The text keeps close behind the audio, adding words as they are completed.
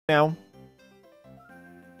now.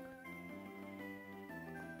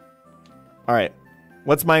 Alright.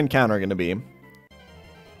 What's my encounter gonna be?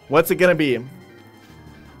 What's it gonna be?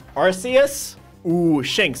 Arceus? Ooh,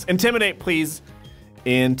 Shinx. Intimidate, please.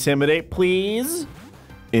 Intimidate, please.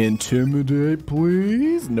 Intimidate,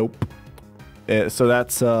 please. Nope. So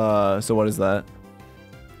that's, so what is that?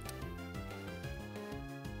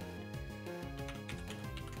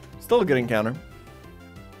 Still a good encounter.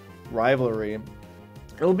 Rivalry.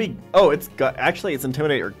 It'll be, oh, it's gut. Actually, it's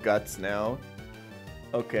Intimidate or Guts now.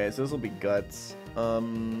 Okay, so this will be Guts.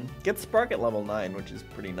 Get Spark at level 9, which is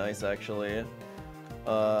pretty nice, actually.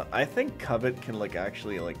 I think Covet can, like,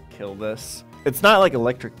 actually, like, kill this. It's not, like,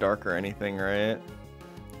 Electric Dark or anything, right?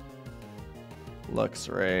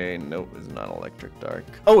 Luxray, nope, is not Electric Dark.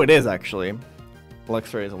 Oh, it is, actually.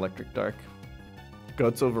 Luxray is Electric Dark.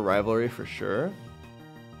 Guts over Rivalry for sure.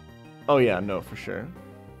 Oh, yeah, no, for sure.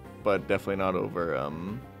 But definitely not over,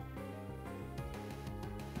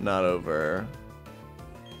 not over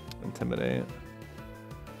Intimidate.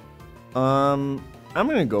 I'm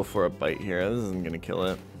gonna go for a bite here. This isn't gonna kill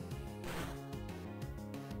it.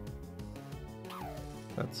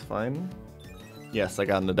 That's fine. Yes, I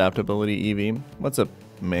got an adaptability EV. What's up,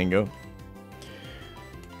 Mango?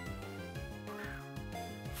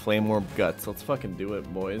 Flame Orb Guts. Let's fucking do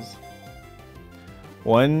it, boys.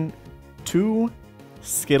 1, 2,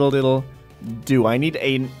 Skittle Diddle, do. I need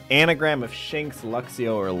an anagram of Shinx,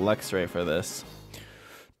 Luxio, or Luxray for this.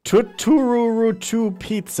 Tutururu2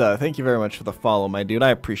 Pizza. Thank you very much for the follow, my dude. I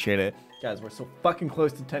appreciate it. Guys, we're so fucking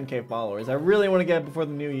close to 10k followers. I really want to get it before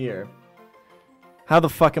the new year. How the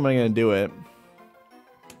fuck am I going to do it?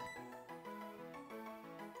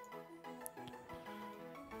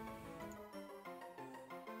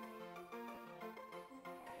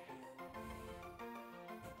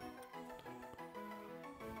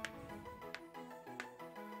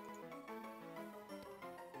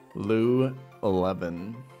 Lou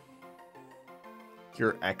 11.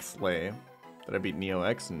 You're X-Lay. Did I beat Neo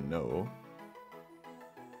X? No.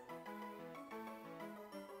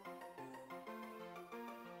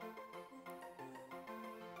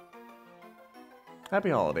 Happy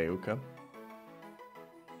holiday, Uka.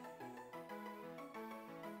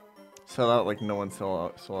 Sell out like no one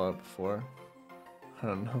sold out before. I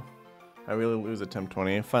don't know. I really lose at Temp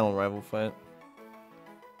 20. Final rival fight.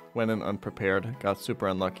 Went in unprepared, got super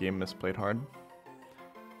unlucky, and misplayed hard.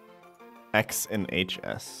 X and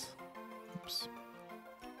HS. Oops.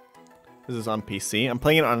 This is on PC. I'm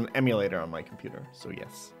playing it on an emulator on my computer, so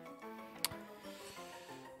yes.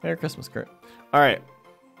 Merry Christmas, Kurt. Alright.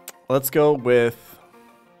 Let's go with...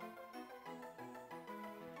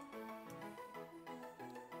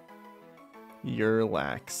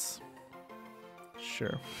 Yurlax.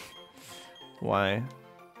 Sure. Why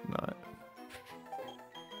not?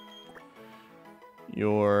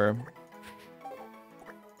 Your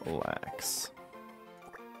Lax.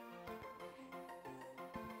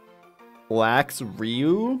 Lax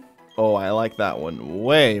Ryu? Oh, I like that one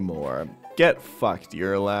way more. Get fucked,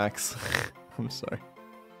 your Lax. I'm sorry.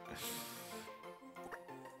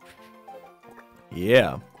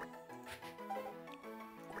 Yeah.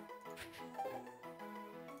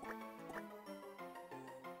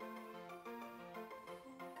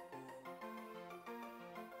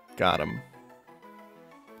 Got him.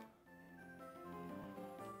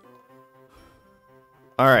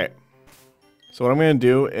 Alright, so what I'm going to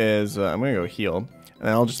do is I'm going to go heal, and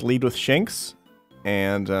I'll just lead with Shinx,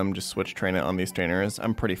 and just switch train it on these trainers.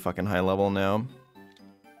 I'm pretty fucking high level now.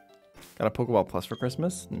 Got a Pokeball Plus for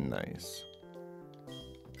Christmas? Nice.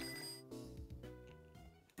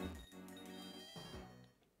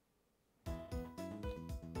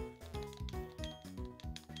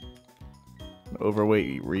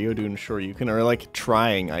 Overweight Ryodun, sure you can, or like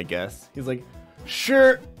trying, I guess. He's like,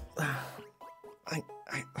 sure.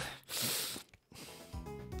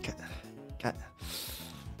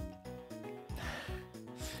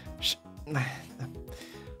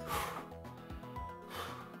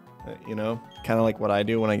 You know, kind of like what I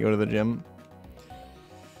do when I go to the gym.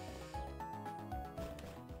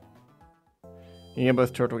 You get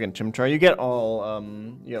both Turtwig and Chimchar. You get all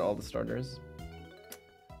the starters.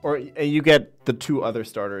 Or you get the 2 other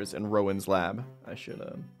starters in Rowan's lab. I should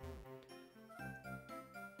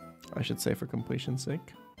say for completion's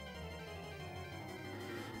sake.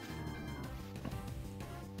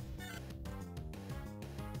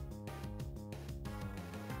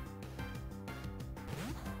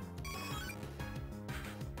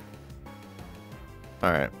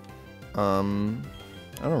 All right. I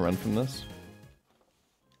don't run from this.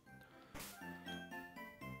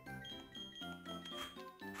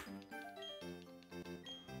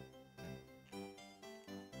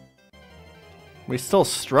 We're still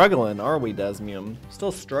struggling, are we, Desmium?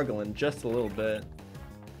 Still struggling just a little bit.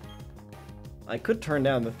 I could turn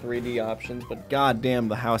down the 3D options, but goddamn,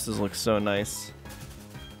 the houses look so nice.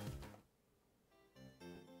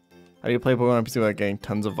 How do you play Pokemon on PC without getting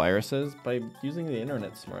tons of viruses? By using the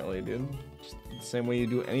internet smartly, dude. Just the same way you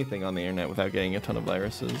do anything on the internet without getting a ton of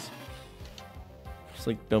viruses. Just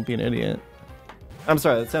like, don't be an idiot. I'm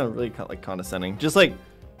sorry, that sounded really like condescending. Just like,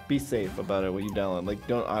 be safe about it when you download. Like,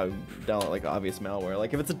 don't download like obvious malware.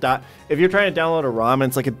 Like, if it's a if you're trying to download a ROM and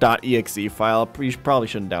it's like a .exe file, you probably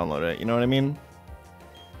shouldn't download it. You know what I mean?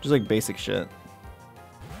 Just like basic shit.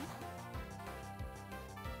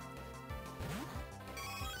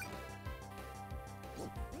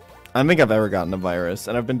 I don't think I've ever gotten a virus,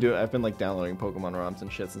 and I've been like downloading Pokemon ROMs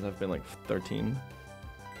and shit since I've been like 13.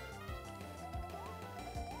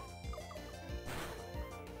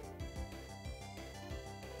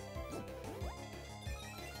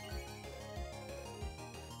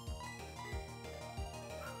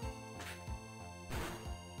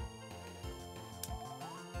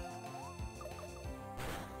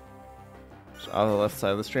 On the left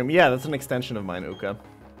side of the stream. Yeah, that's an extension of mine, Uka.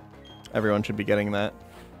 Everyone should be getting that.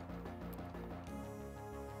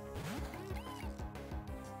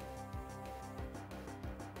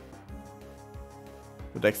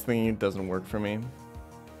 The Dex thingy doesn't work for me.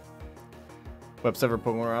 Website for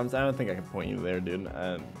Pokemon ROMs? I don't think I can point you there, dude.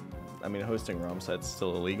 I mean, hosting ROM sites is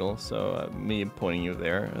still illegal, so me pointing you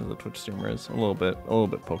there as a Twitch streamer is a little bit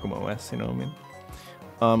Pokemon OS, you know what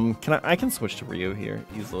I mean? I can switch to Ryu here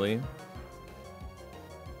easily.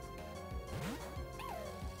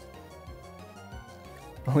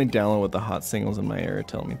 Only download what the hot singles in my area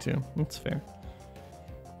tell me to. That's fair.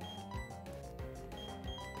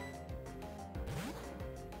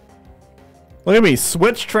 Look at me,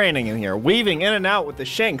 switch training in here, weaving in and out with the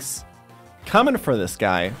Shanks. Coming for this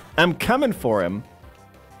guy. I'm coming for him.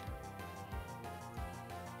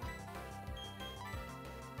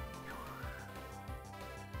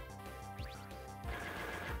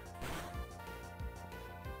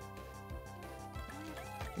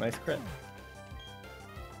 Nice crit.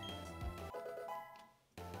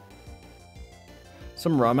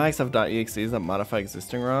 Some ROM hacks have .exes that modify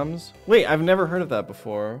existing ROMs. Wait, I've never heard of that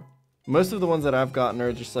before. Most of the ones that I've gotten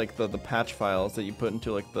are just like the patch files that you put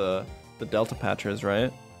into like the Delta patchers,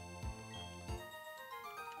 right?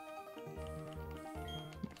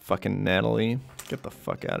 Fucking Natalie. Get the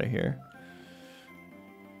fuck out of here.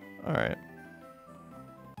 Alright.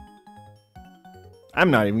 I'm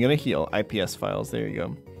not even gonna heal. IPS files, there you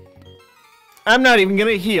go. I'm not even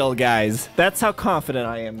gonna heal, guys. That's how confident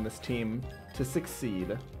I am in this team to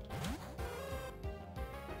succeed.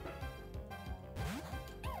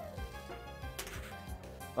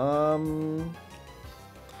 I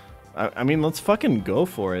mean, let's fucking go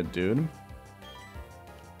for it, dude.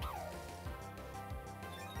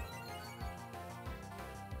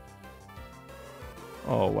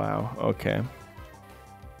 Oh, wow. Okay.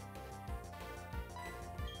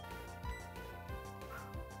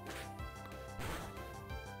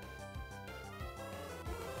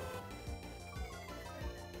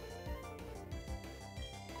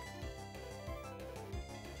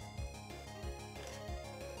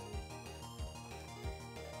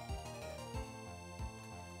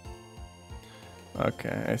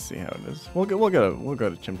 Okay, I see how it is. We'll go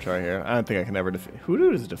to Chimchar here. I don't think I can ever defeat.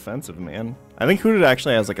 Hoodoo is defensive, man. I think Hoodoo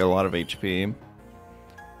actually has like a lot of HP.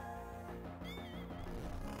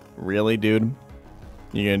 Really, dude?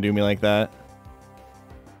 You gonna do me like that?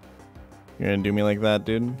 You're gonna do me like that,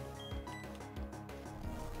 dude?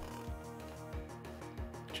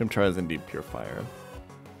 Chimchar is indeed pure fire.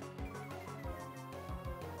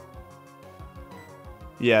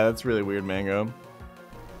 Yeah, that's really weird, Mango.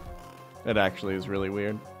 It actually is really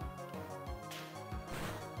weird.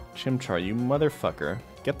 Chimchar, you motherfucker.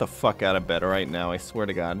 Get the fuck out of bed right now, I swear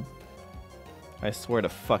to God. I swear to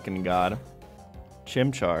fucking God.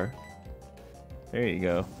 Chimchar. There you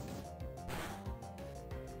go.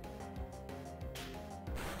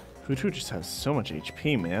 Hootoo just has so much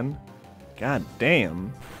HP, man. God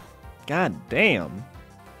damn. God damn.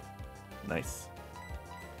 Nice.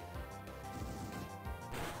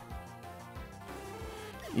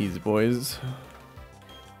 Easy, boys.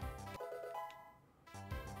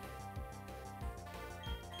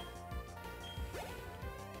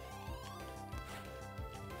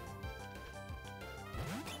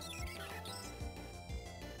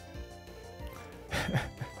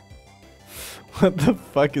 What the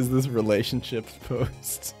fuck is this relationships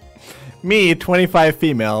post? Me, 25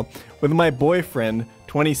 female, with my boyfriend,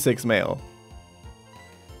 26 male.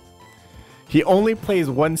 He only plays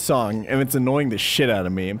one song, and it's annoying the shit out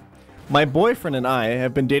of me. My boyfriend and I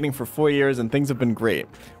have been dating for 4 years and things have been great.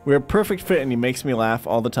 We're a perfect fit and he makes me laugh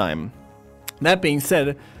all the time. That being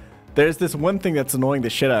said, there's this one thing that's annoying the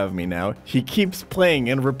shit out of me now. He keeps playing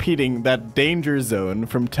and repeating that Danger Zone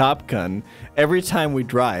from Top Gun every time we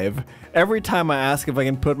drive. Every time I ask if I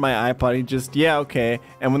can put my iPod, he just, yeah, okay.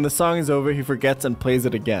 And when the song is over, he forgets and plays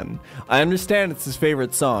it again. I understand it's his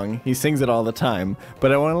favorite song. He sings it all the time.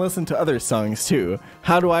 But I want to listen to other songs too.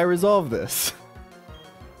 How do I resolve this?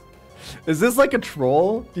 Is this like a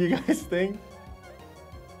troll? Do you guys think?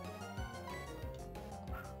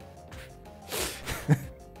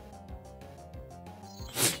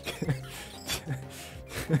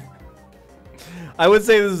 I would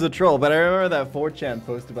say this is a troll, but I remember that 4chan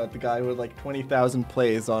post about the guy who had like 20,000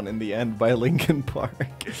 plays on In the End by Linkin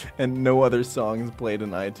Park and no other songs played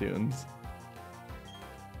in iTunes.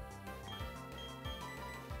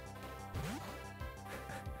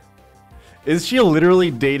 Is she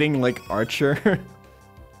literally dating like Archer?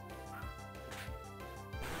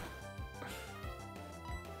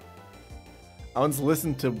 I once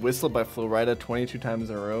listened to Whistle by Florida 22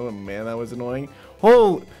 times in a row and man, that was annoying.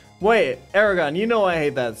 Oh! Wait, Aragon, you know I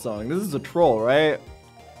hate that song. This is a troll, right?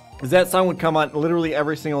 Because that song would come on literally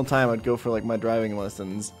every single time I'd go for like my driving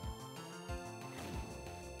lessons.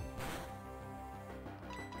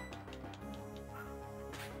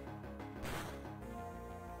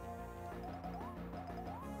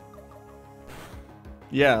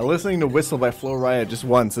 Yeah, listening to Whistle by Flo Rida just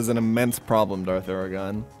once is an immense problem, Darth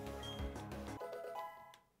Aragon.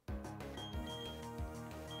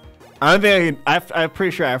 I don't think I'm pretty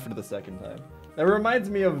sure after the second time. That reminds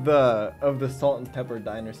me of the Salt and Pepper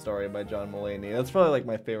Diner story by John Mulaney. That's probably like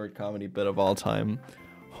my favorite comedy bit of all time.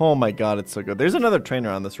 Oh my god, it's so good. There's another trainer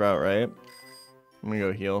on this route, right? I'm gonna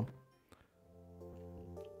go heal.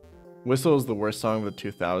 Whistle is the worst song of the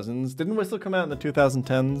 2000s. Didn't Whistle come out in the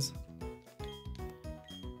 2010s?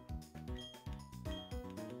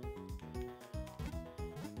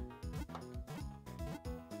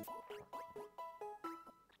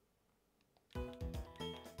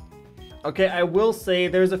 Okay, I will say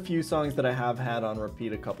there's a few songs that I have had on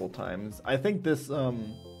repeat a couple times. I think this,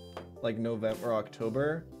 like November,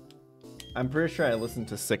 October, I'm pretty sure I listened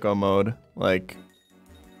to Sicko Mode, like,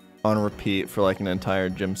 on repeat for like an entire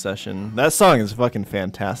gym session. That song is fucking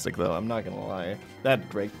fantastic though, I'm not gonna lie. That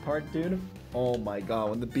Drake part, dude, oh my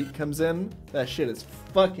god, when the beat comes in, that shit is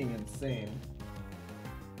fucking insane.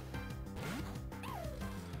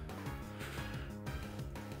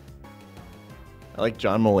 I like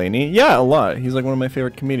John Mulaney. Yeah, a lot. He's like one of my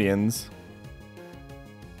favorite comedians.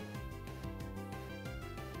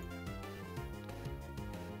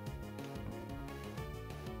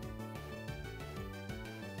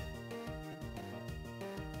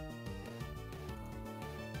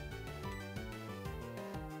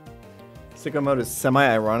 Sicko Mode is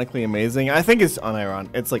semi-ironically amazing. I think it's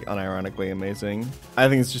it's like unironically amazing. I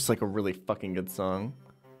think it's just like a really fucking good song.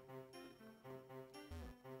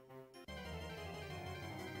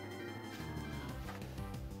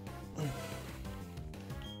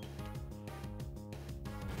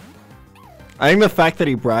 I think the fact that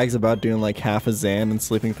he brags about doing like half a Xan and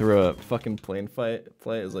sleeping through a fucking plane flight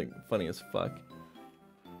is like funny as fuck.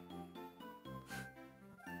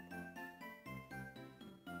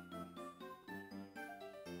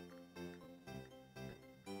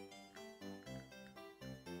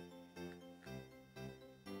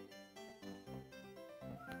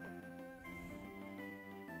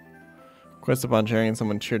 Quest upon sharing,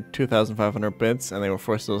 someone cheered 2,500 bits and they were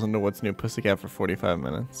forced to listen to What's New Pussycat for 45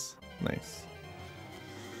 minutes. Nice.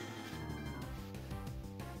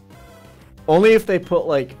 Only if they put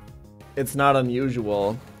like, it's not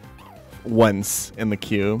unusual once in the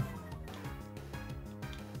queue.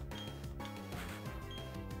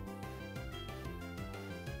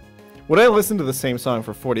 Would I listen to the same song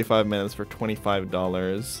for 45 minutes for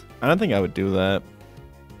 $25? I don't think I would do that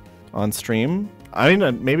on stream. I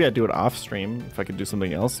mean, maybe I'd do it off stream if I could do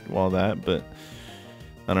something else while that, but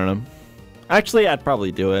I don't know. Actually, I'd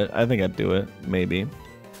probably do it. I think I'd do it, maybe.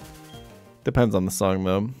 Depends on the song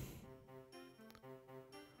though.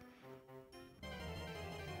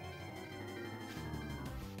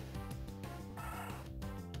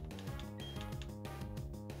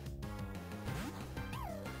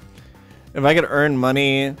 If I could earn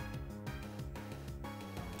money,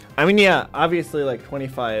 I mean, yeah, obviously like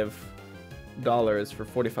 $25 for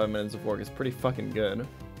 45 minutes of work is pretty fucking good.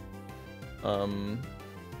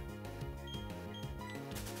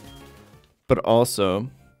 But also,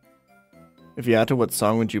 if you had to, what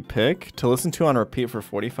song would you pick to listen to on repeat for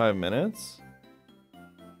 45 minutes?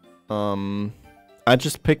 I'd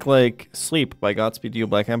just pick like Sleep by Godspeed You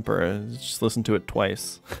Black Emperor. Just listen to it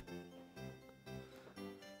twice.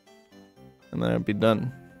 And then I'd be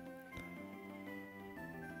done.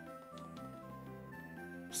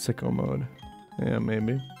 Sicko mode. Yeah,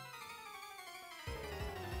 maybe.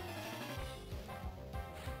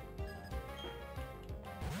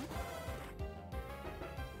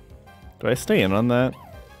 Do I stay in on that?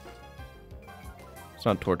 It's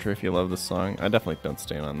not torture if you love the song. I definitely don't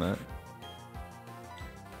stay in on that.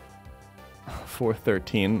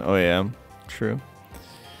 413. Oh yeah, true.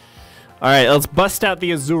 Alright, let's bust out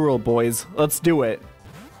the Azurill, boys. Let's do it.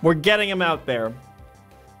 We're getting him out there.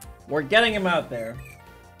 We're getting him out there.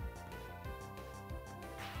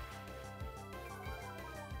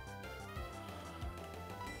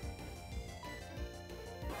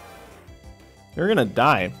 You're gonna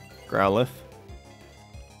die, Growlithe.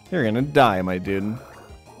 You're gonna die, my dude.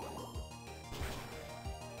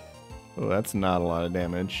 Oh, that's not a lot of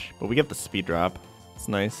damage. But we get the speed drop. It's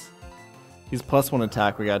nice. He's +1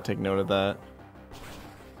 attack, we gotta take note of that.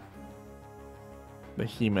 The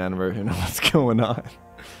He-Man version of what's going on.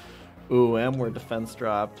 Ooh, and we're defense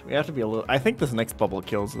dropped. We have to be a little... I think this next bubble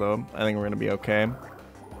kills, though. I think we're gonna be okay.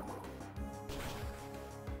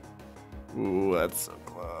 Ooh, that's so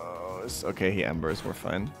close. Okay, he embers, we're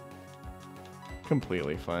fine.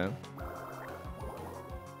 Completely fine.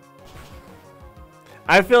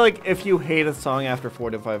 I feel like if you hate a song after 4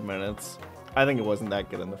 to 5 minutes, I think it wasn't that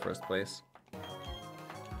good in the first place.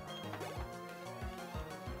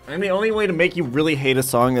 And the only way to make you really hate a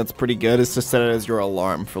song that's pretty good is to set it as your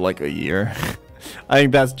alarm for like a year. I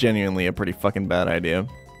think that's genuinely a pretty fucking bad idea.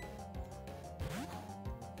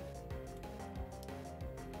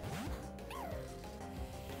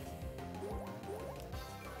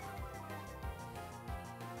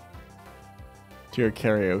 To your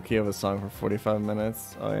karaoke of a song for 45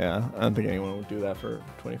 minutes. Oh yeah, I don't think anyone would do that for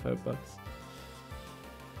 25 bucks.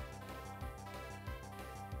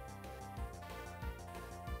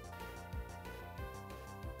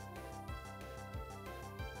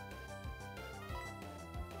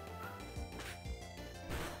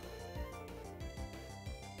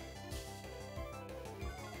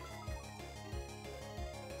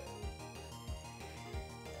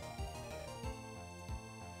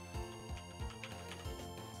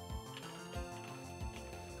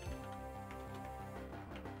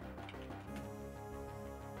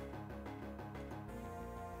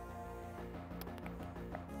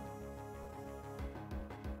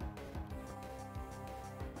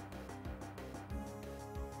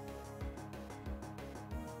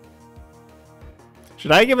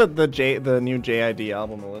 Should I give it the new JID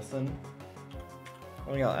album a listen? I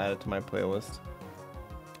think I'll add it to my playlist.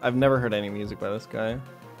 I've never heard any music by this guy.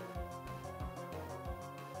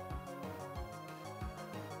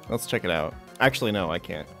 Let's check it out. Actually, no, I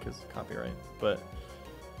can't because copyright. But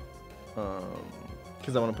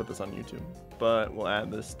because I want to put this on YouTube. But we'll add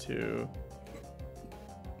this to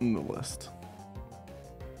the list.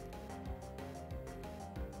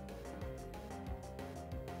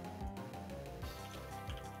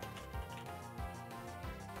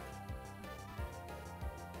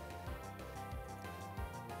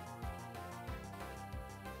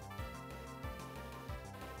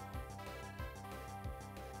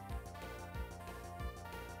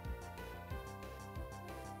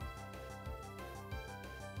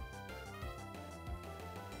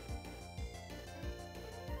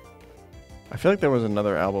 I feel like there was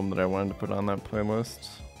another album that I wanted to put on that playlist.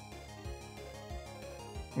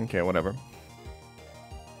 Okay, whatever.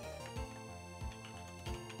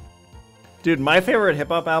 Dude, my favorite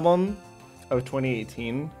hip-hop album of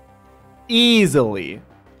 2018, easily,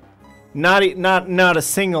 not a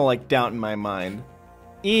single like doubt in my mind,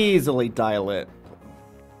 easily Dial It,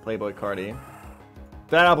 Playboi Carti.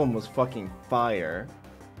 That album was fucking fire.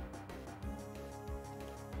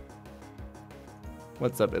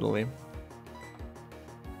 What's up, Italy?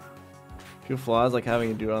 Few flaws like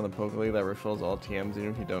having a dude on the Poke League that refills all TMs even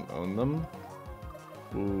if you don't own them.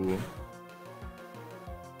 Ooh.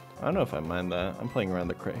 I don't know if I mind that. I'm playing around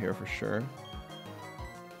the crit here for sure.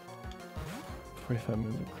 45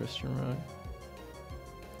 moves of Christian Rock.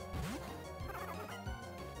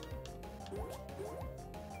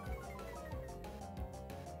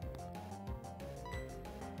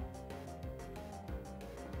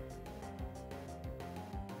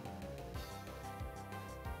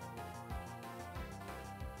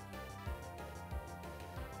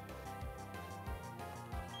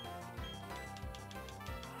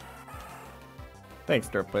 Thanks,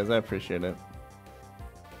 Dirtplays. I appreciate it.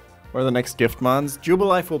 What are the next gift mons?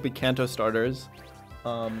 Jubilife will be Kanto starters.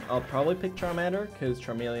 I'll probably pick Charmander, because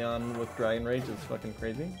Charmeleon with Dragon Rage is fucking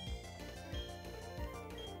crazy.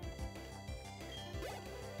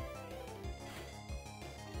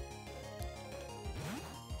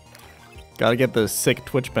 Gotta get those sick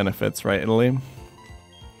Twitch benefits, right, Italy?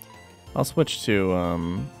 I'll switch to,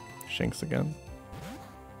 Shinx again.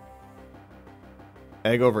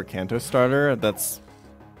 Egg over Kanto starter? That's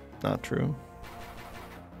not true.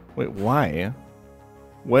 Wait, why?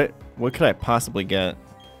 What could I possibly get?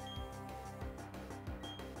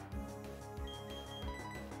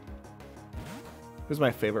 Who's my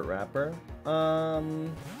favorite rapper? I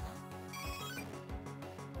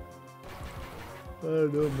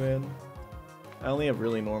don't know, man. I only have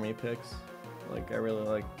really normie picks. Like, I really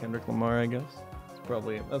like Kendrick Lamar, I guess. That's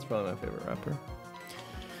probably my favorite rapper.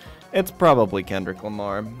 It's probably Kendrick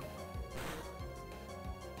Lamar.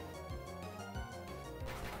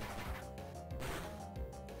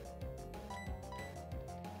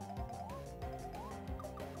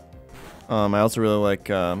 I also really like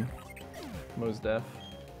Mos Def.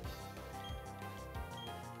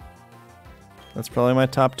 That's probably my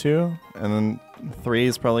top 2, and then 3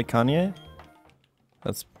 is probably Kanye.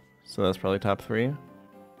 That's probably top 3.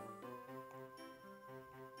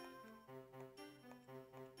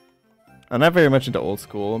 I'm not very much into old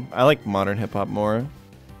school. I like modern hip hop more.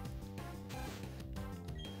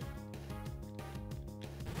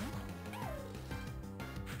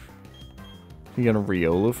 You get a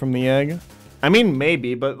Riolu from the egg? I mean,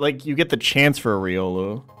 maybe, but like you get the chance for a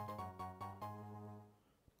Riolu.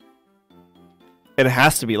 It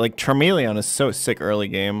has to be. Like, Charmeleon is so sick early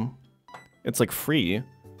game. It's like free.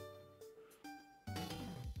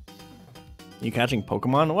 You catching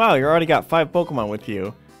Pokemon? Wow, you already got 5 Pokemon with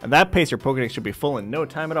you. At that pace, your Pokedex should be full in no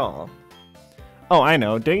time at all. Oh, I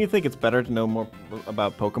know. Don't you think it's better to know more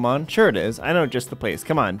about Pokemon? Sure it is. I know just the place.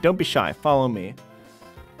 Come on, don't be shy. Follow me.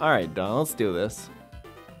 Alright, Don, let's do this.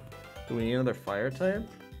 Do we need another fire type?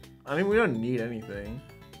 I mean, we don't need anything.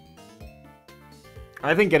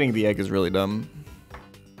 I think getting the egg is really dumb.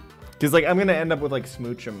 Because, like, I'm going to end up with, like,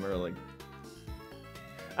 Smoochum or, like...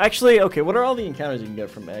 Actually, okay, what are all the encounters you can get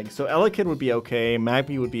from egg? So, Elekid would be okay.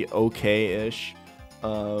 Magby would be okay-ish.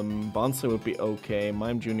 Bonsai would be okay.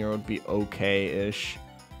 Mime Jr. would be okay-ish.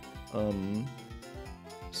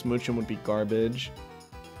 Smoochum would be garbage.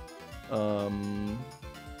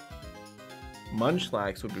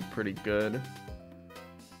 Munchlax would be pretty good.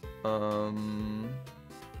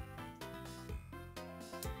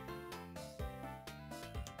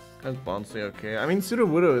 That's Bonsai okay. I mean,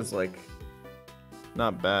 Sudowoodo is, like,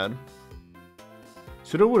 not bad.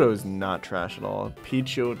 Sudowoodo is not trash at all.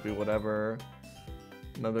 Pichu would be whatever.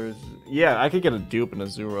 Another, yeah, I could get a dupe and a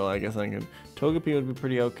Zuro. I guess I could. Togepi would be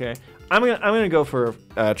pretty okay. I'm gonna go for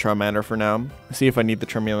Charmander for now. See if I need the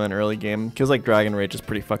Charmeleon early game, because like Dragon Rage is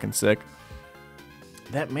pretty fucking sick.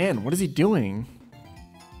 That man, what is he doing?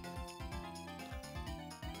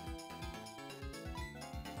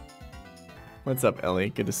 What's up, Ellie?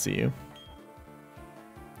 Good to see you.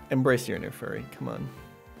 Embrace your inner furry. Come on.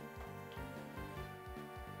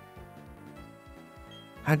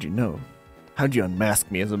 How'd you know? How'd you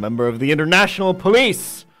unmask me as a member of the International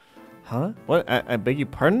Police? Huh? What? I beg your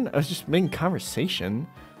pardon? I was just making conversation.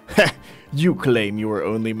 You claim you were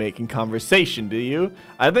only making conversation, do you?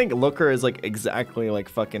 I think Looker is like exactly like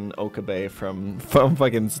fucking Okabe from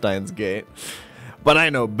fucking Steins Gate. But I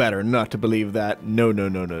know better not to believe that. No, no,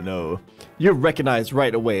 no, no, no. You recognized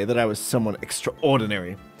right away that I was someone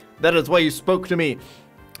extraordinary. That is why you spoke to me.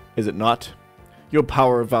 Is it not? Your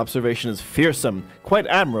power of observation is fearsome. Quite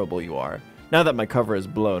admirable you are. Now that my cover is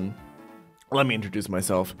blown, let me introduce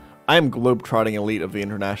myself. I am globe-trotting elite of the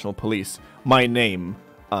International Police. My name...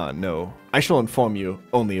 no. I shall inform you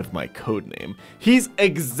only of my code name. He's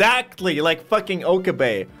exactly like fucking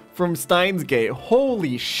Okabe from Steins Gate.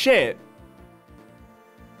 Holy shit.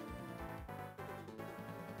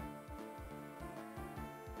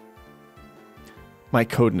 My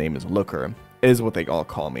code name is Looker, is what they all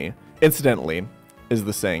call me. Incidentally, is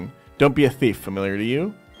the saying, don't be a thief familiar to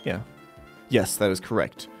you? Yeah. Yes, that is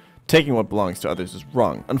correct. Taking what belongs to others is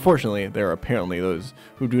wrong. Unfortunately, there are apparently those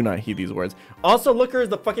who do not heed these words. Also, Looker is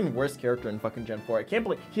the fucking worst character in fucking Gen 4. I can't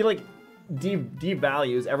believe he like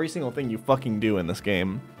devalues every single thing you fucking do in this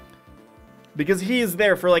game. Because he is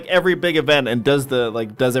there for like every big event and does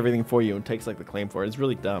everything for you and takes like the claim for it. It's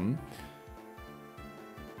really dumb.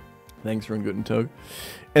 Thanks, Guten Tog.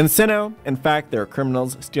 In Sinnoh, in fact, there are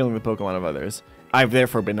criminals stealing the Pokemon of others. I've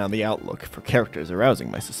therefore been on the outlook for characters arousing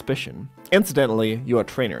my suspicion. Incidentally, you are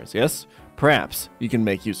trainers, yes? Perhaps you can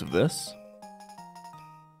make use of this?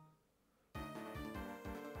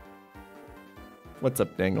 What's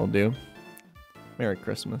up, Dangle Do? Merry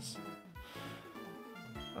Christmas.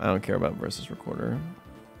 I don't care about versus recorder.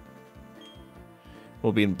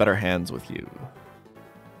 We'll be in better hands with you.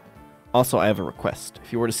 Also, I have a request.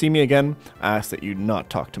 If you were to see me again, I ask that you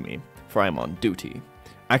not talk to me, for I am on duty.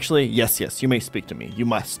 Actually, yes, you may speak to me. You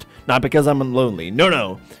must. Not because I'm lonely.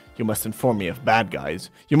 No. You must inform me of bad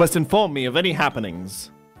guys. You must inform me of any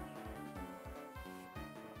happenings.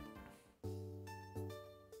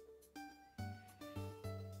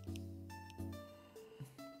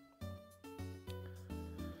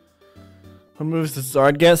 What moves does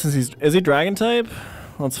Zard get since is he dragon type?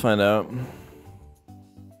 Let's find out.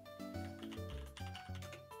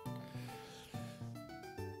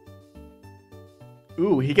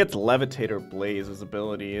 Ooh, he gets Levitate or Blaze as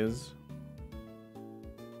abilities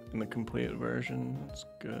in the complete version. That's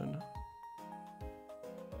good.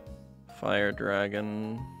 Fire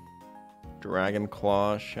Dragon, Dragon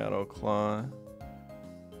Claw, Shadow Claw,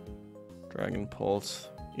 Dragon Pulse.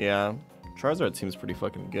 Yeah, Charizard seems pretty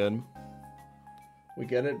fucking good. We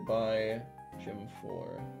get it by Gym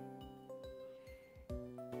 4.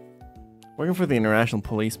 Working for the International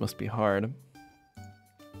Police must be hard.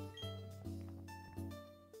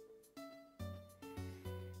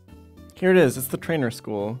 Here it is, it's the trainer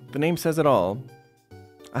school. The name says it all.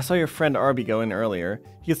 I saw your friend Arby go in earlier.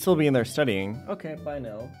 He could still be in there studying. Okay, bye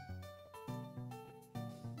now.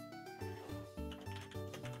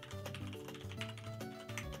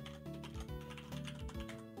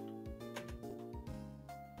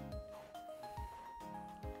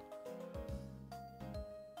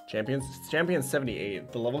 Champions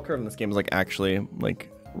 78. The level curve in this game is like actually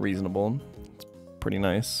like reasonable. It's pretty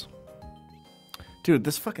nice. Dude,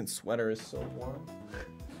 this fucking sweater is so warm.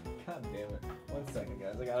 God damn it. 1 second,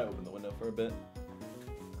 guys. I gotta open the window for a bit.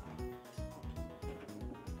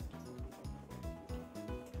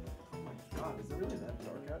 Oh my god, is it really that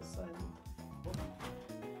dark outside?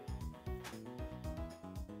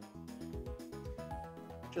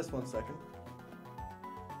 Just 1 second.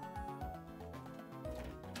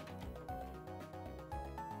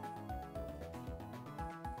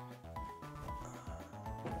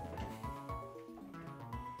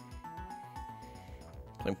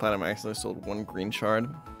 Playing Platinum, I actually sold 1 green shard.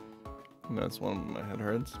 And that's one of my head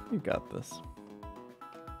hurts. You got this.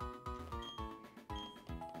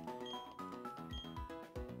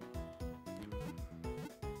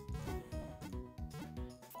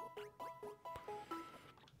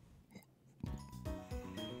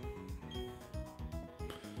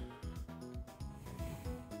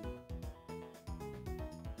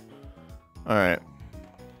 Alright.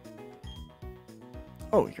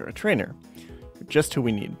 Oh, you're a trainer. Just who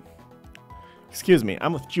we need. Excuse me,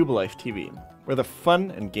 I'm with Jubilife TV. We're the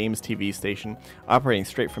fun and games TV station operating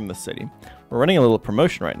straight from the city. We're running a little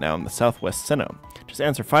promotion right now in the Southwest Sinnoh. Just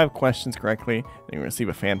answer 5 questions correctly and you'll receive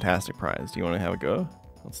a fantastic prize. Do you want to have a go?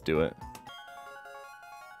 Let's do it.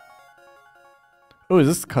 Oh, is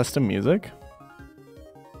this custom music?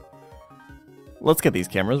 Let's get these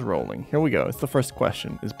cameras rolling. Here we go. It's the first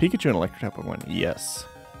question. Is Pikachu an electric type Pokemon? Yes.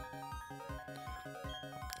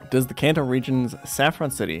 Does the Kanto region's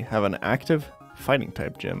Saffron City have an active fighting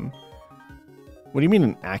type gym? What do you mean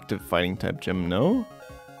an active fighting type gym? No?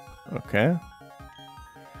 Okay.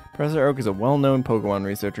 Professor Oak is a well-known Pokemon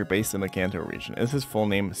researcher based in the Kanto region. Is his full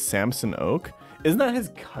name Samson Oak? Isn't that his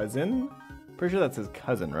cousin? Pretty sure that's his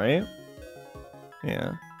cousin, right?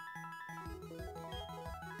 Yeah.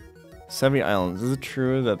 Sevi Islands. Is it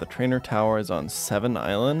true that the trainer tower is on 7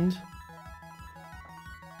 Island?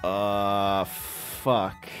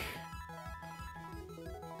 Fuck.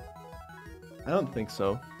 I don't think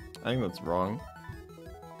so. I think that's wrong.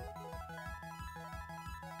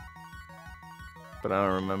 But I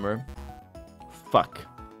don't remember. Fuck.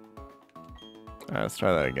 Alright, let's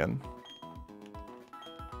try that again.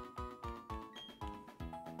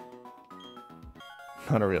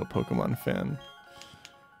 Not a real Pokemon fan.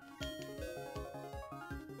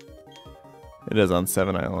 It is on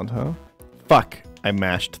 7 Island, huh? Fuck! I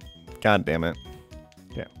mashed. God damn it.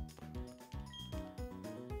 Yeah.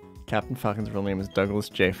 Captain Falcon's real name is Douglas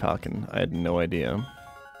J. Falcon. I had no idea.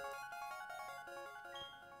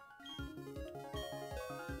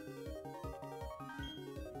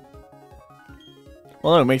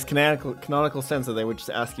 Well, no, it makes canonical sense that they would just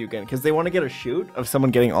ask you again, because they want to get a shoot of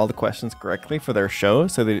someone getting all the questions correctly for their show,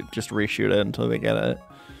 so they just reshoot it until they get it.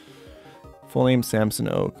 Full name Samson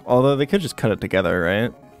Oak. Although they could just cut it together,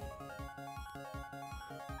 right?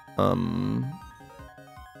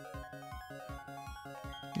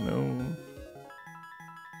 No.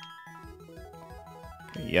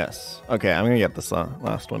 Yes. Okay, I'm gonna get this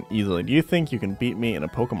last one easily. Do you think you can beat me in a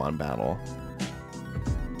Pokemon battle?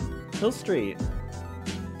 Hill Street.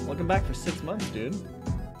 Welcome back for 6 months, dude.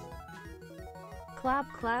 Clap,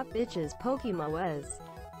 clap, bitches, PokemonChallenges.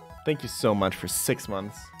 Thank you so much for 6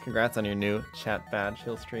 months. Congrats on your new chat badge,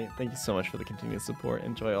 Hill Street. Thank you so much for the continued support.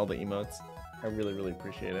 Enjoy all the emotes. I really, really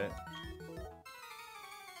appreciate it.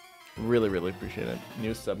 Really, really appreciate it.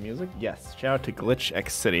 New sub music? Yes. Shout out to Glitch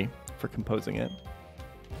X City for composing it.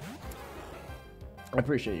 I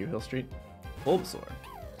appreciate you, Hill Street. Bulbasaur.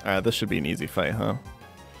 Alright, this should be an easy fight, huh?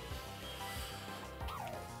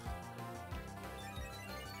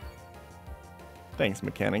 Thanks,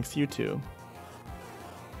 mechanics. You too.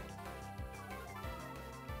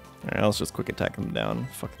 Alright, let's just quick attack him down.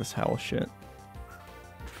 Fuck this howl shit.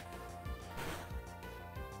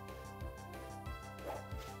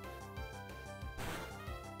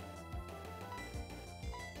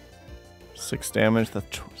 Six damage,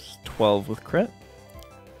 that's 12 with crit.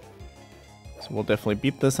 So we'll definitely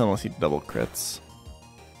beat this unless he double crits.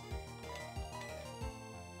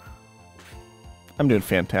 I'm doing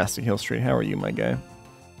fantastic, Hill Street. How are you, my guy?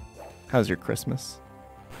 How's your Christmas?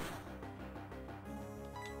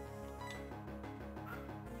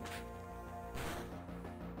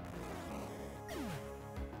 I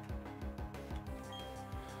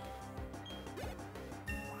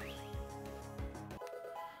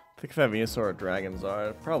think if I have Venusaur or Dragon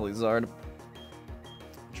Zard, probably Zard.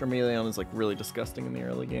 Charmeleon is like really disgusting in the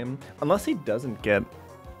early game. Unless he doesn't get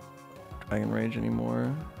Dragon Rage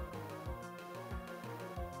anymore.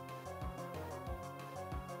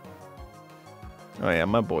 Oh yeah,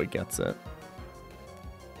 my boy gets it.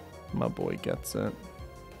 My boy gets it.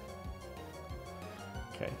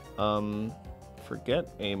 Okay, forget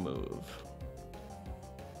a move.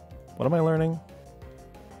 What am I learning?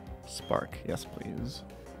 Spark, yes please.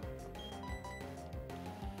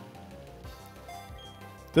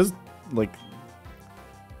 Does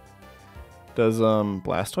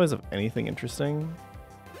Blastoise have anything interesting?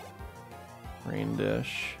 Rain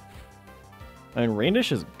Dish. I mean, Rain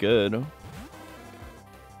Dish is good.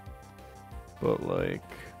 But like...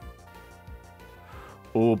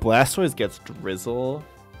 Oh, Blastoise gets Drizzle.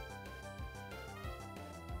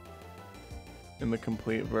 In the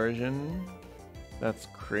complete version. That's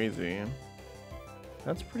crazy.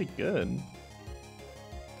 That's pretty good.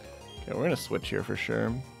 Okay, we're gonna switch here for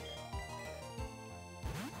sure.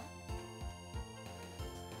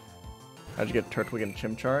 How'd you get Turtwig and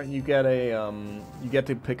Chimchar? You get a you get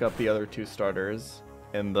to pick up the other two starters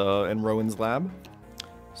in Rowan's lab.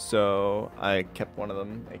 So I kept one of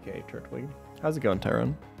them, aka Turtwig. How's it going,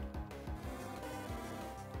 Tyrone?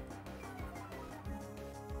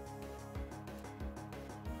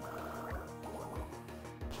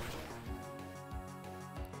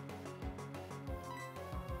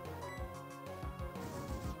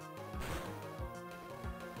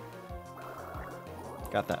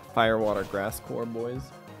 Got that Firewater Grass Core, boys.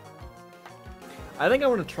 I think I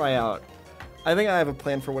want to try out. I think I have a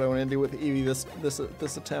plan for what I want to do with Eevee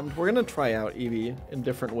this attempt. We're gonna try out Eevee in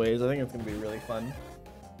different ways. I think it's gonna be really fun,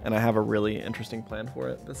 and I have a really interesting plan for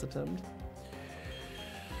it this attempt.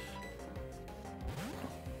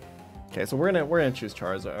 Okay, so we're gonna choose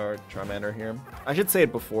Charizard or Charmander here. I should say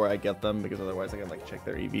it before I get them because otherwise I can like check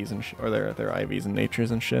their EVs and or their IVs and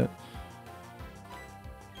natures and shit.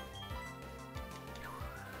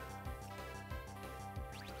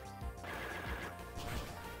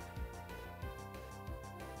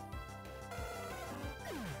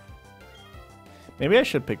 Maybe I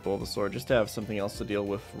should pick Bulbasaur just to have something else to deal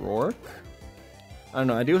with Rourke. I don't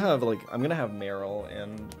know. I do have like I'm gonna have Meryl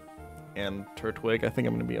and Turtwig. I think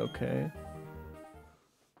I'm gonna be okay.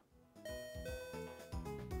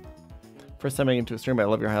 First time I get into a stream, but I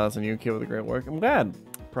love your highlights and you keep up the great work. I'm glad,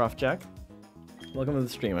 Prof Jack. Welcome to the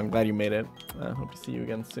stream. I'm glad you made it. I hope to see you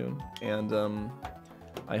again soon. And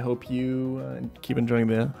I hope you keep enjoying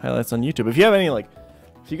the highlights on YouTube. If you have any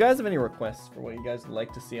if you guys have any requests for what you guys would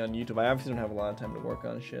like to see on YouTube, I obviously don't have a lot of time to work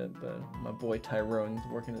on shit, but my boy Tyrone's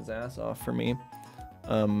working his ass off for me.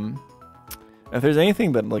 If there's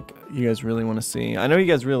anything that like you guys really want to see, I know you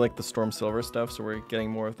guys really like the Storm Silver stuff, so we're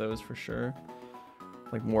getting more of those for sure.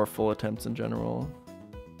 Like more full attempts in general.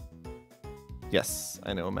 Yes,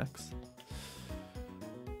 I know, Max.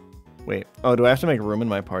 Wait, oh, do I have to make room in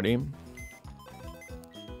my party?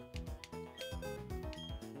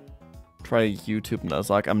 Try YouTube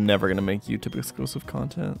Nuzlocke. I'm never gonna make YouTube exclusive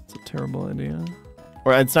content. It's a terrible idea.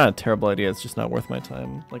 Or it's not a terrible idea, it's just not worth my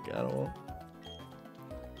time, like at all.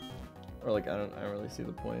 Or like I don't really see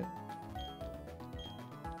the point.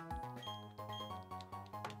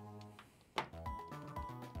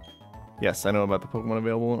 Yes, I know about the Pokemon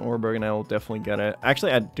available in Oreburgh and I will definitely get it.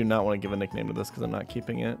 Actually, I do not want to give a nickname to this because I'm not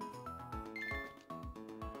keeping it.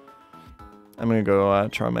 I'm gonna go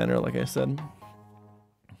Charmander, like I said.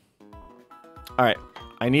 Alright,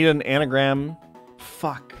 I need an anagram.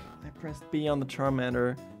 Fuck, I pressed B on the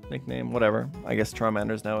Charmander nickname, whatever. I guess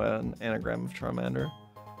Charmander is now an anagram of Charmander.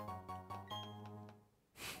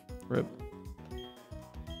 Rip.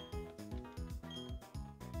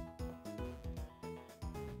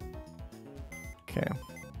 Okay.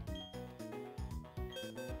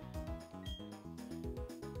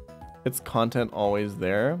 It's content always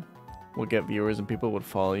there. Will get viewers and people would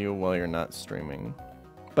follow you while you're not streaming.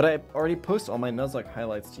 But I already post all my Nuzlocke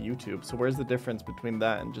highlights to YouTube, so where's the difference between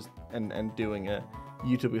that and just and doing a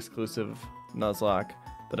YouTube exclusive Nuzlocke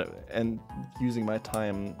and using my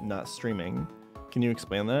time not streaming? Can you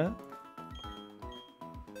explain that?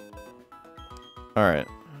 Alright.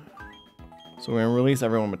 So we're gonna release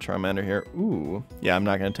everyone with Charmander here. Ooh. Yeah, I'm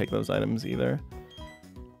not gonna take those items either.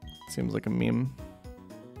 Seems like a meme.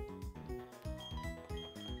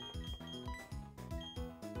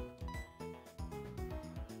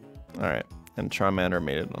 Alright, and Charmander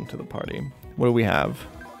made it onto the party. What do we have?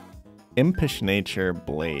 Impish Nature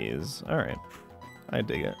Blaze. Alright. I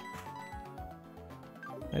dig it.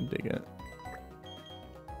 I dig it.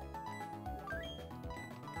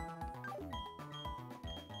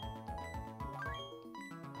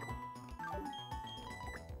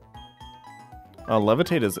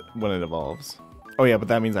 Levitate is when it evolves. Oh yeah, but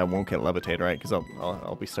that means I won't get Levitate, right? Because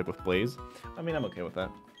I'll be stuck with Blaze. I mean, I'm okay with that.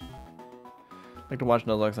 Like to watch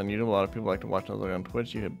Nuzlocke on YouTube. A lot of people like to watch Nuzlocke on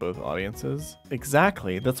Twitch. You hit both audiences.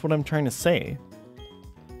 Exactly. That's what I'm trying to say.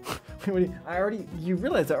 You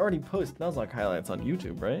realize I already post Nuzlocke highlights on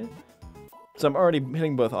YouTube, right? So I'm already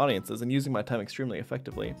hitting both audiences and using my time extremely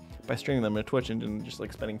effectively by streaming them to Twitch and just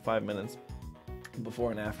like spending 5 minutes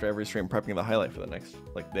before and after every stream prepping the highlight for the next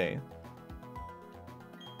like day.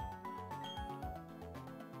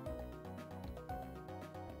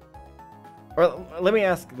 Or let me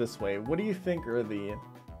ask this way. What do you think are the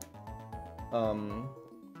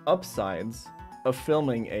upsides of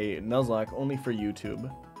filming a Nuzlocke only for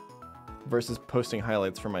YouTube versus posting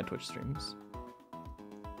highlights for my Twitch streams?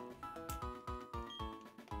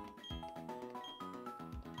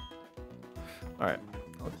 Alright,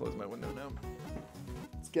 I'll close my window now.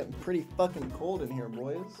 It's getting pretty fucking cold in here,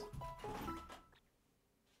 boys.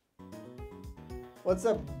 What's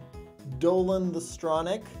up, Dolan the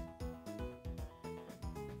Stronic?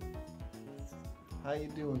 How you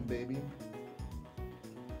doing, baby?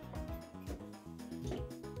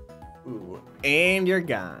 Ooh, and you're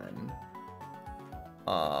gone.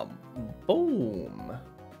 Boom.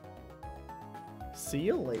 See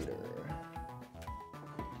you later.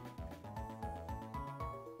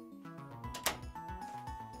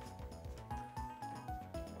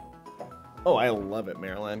 Oh, I love it,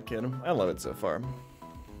 Maryland kid. I love it so far.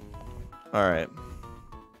 All right.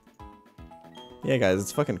 Yeah, guys,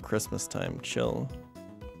 it's fucking Christmas time. Chill.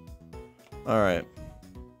 Alright.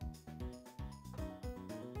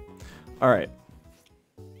 Alright.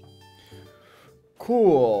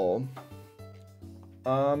 Cool.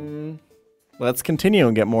 Let's continue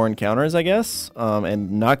and get more encounters, I guess.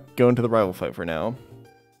 And not go into the rival fight for now.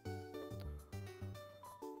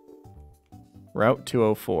 Route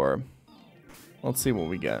 204. Let's see what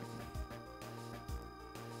we get.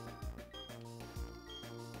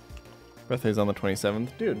 Birthday's on the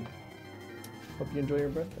 27th. Dude, hope you enjoy your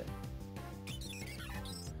birthday.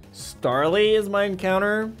 Starly is my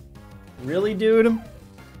encounter? Really, dude?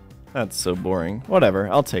 That's so boring. Whatever,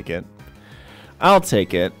 I'll take it. I'll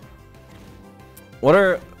take it. What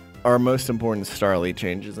are our most important Starly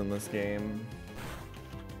changes in this game?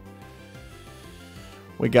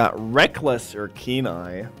 We got Reckless or Keen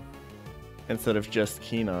Eye instead of just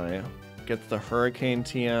Keen Eye. Gets the Hurricane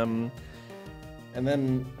TM. And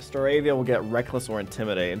then Staravia will get Reckless or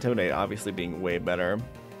Intimidate. Intimidate obviously being way better.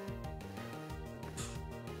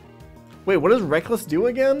 Wait, what does Reckless do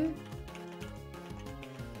again?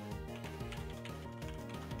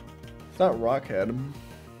 It's not Rockhead.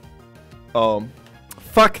 Oh,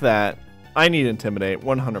 fuck that. I need Intimidate,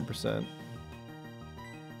 100%.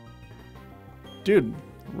 Dude,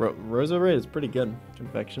 Rosa Raid is pretty good.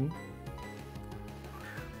 Infection.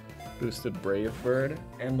 Boosted Brave Bird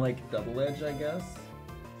and like Double Edge, I guess.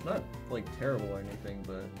 It's not like terrible or anything,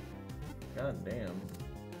 but god damn.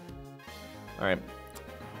 Alright.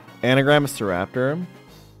 Anagram is Raptor.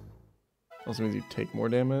 Also means you take more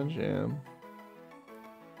damage, yeah.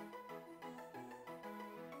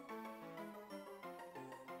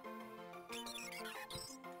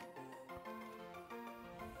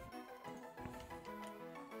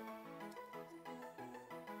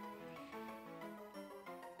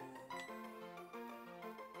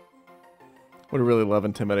 Would really love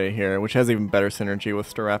Intimidate here, which has even better synergy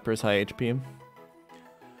with Staraptor's high HP.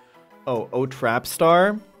 Oh, Trap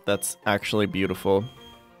Star? That's actually beautiful.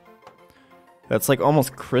 That's like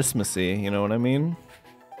almost Christmassy, you know what I mean?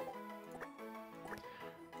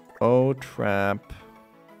 Oh, Trap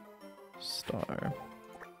Star.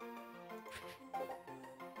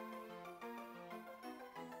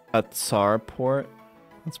 A Tsar port?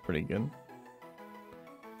 That's pretty good.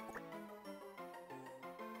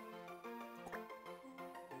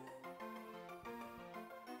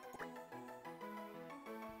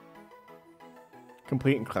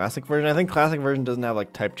 Complete and classic version. I think classic version doesn't have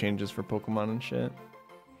like type changes for Pokemon and shit.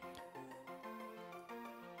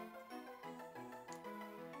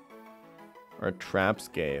 Or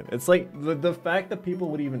Trapscape. It's like the fact that people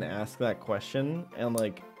would even ask that question and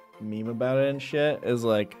like meme about it and shit is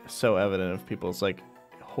like so evident of people's like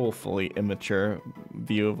wholly immature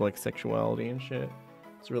view of like sexuality and shit.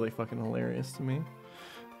 It's really fucking hilarious to me.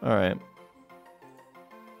 All right.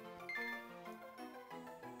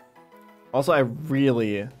 Also, I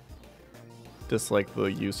really dislike the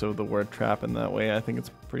use of the word trap in that way. I think it's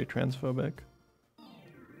pretty transphobic.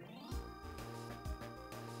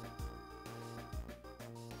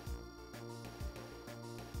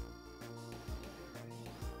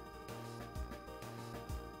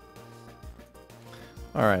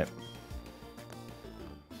 All right.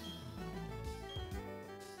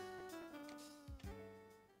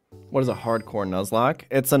 What is a hardcore Nuzlocke?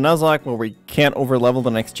 It's a Nuzlocke where we can't overlevel the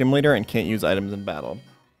next gym leader and can't use items in battle.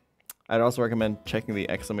 I'd also recommend checking the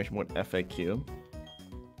exclamation point FAQ. You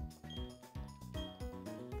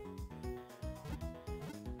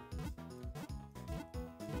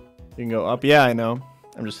can go up. Yeah, I know.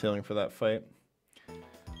 I'm just feeling for that fight.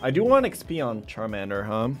 I do want XP on Charmander,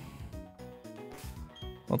 huh?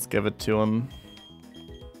 Let's give it to him.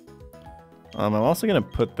 I'm also going to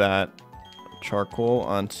put that charcoal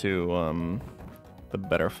onto the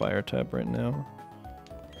better fire type right now.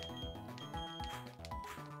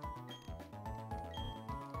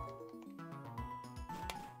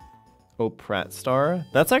 Oh, Pratt Star.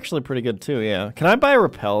 That's actually pretty good too, yeah. Can I buy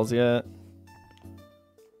repels yet?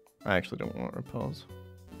 I actually don't want repels.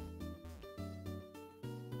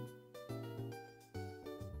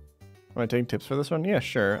 Am I taking tips for this one? Yeah,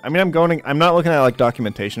 sure. I mean, I'm not looking at like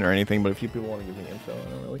documentation or anything, but if you people want to give me info, I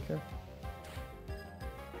don't really care.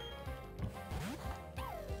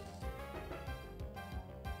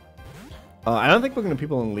 I don't think we're going to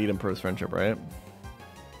people in lead improves friendship, right?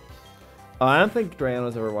 I don't think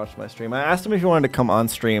Drayano's ever watched my stream. I asked him if he wanted to come on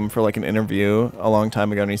stream for like an interview a long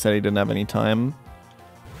time ago, and he said he didn't have any time.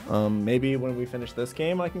 Maybe when we finish this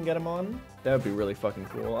game, I can get him on. That would be really fucking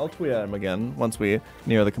cool. I'll tweet at him again once we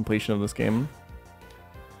near the completion of this game.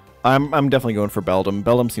 I'm definitely going for Beldum.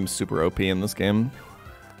 Beldum seems super OP in this game.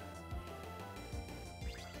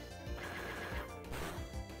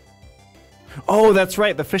 Oh, that's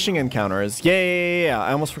right, the fishing encounters. Yeah.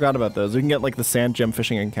 I almost forgot about those. We can get like the Sand Gem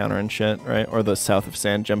fishing encounter and shit, right? Or the South of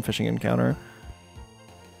Sand Gem fishing encounter.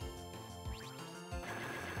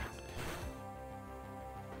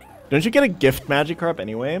 Don't you get a gift Magikarp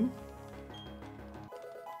anyway?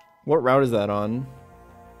 What route is that on?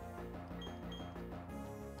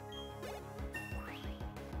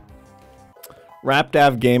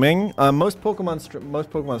 Rapdav Gaming. Most Pokemon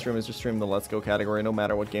streamers just stream the Let's Go category no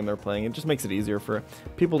matter what game they're playing. It just makes it easier for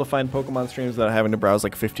people to find Pokemon streams without having to browse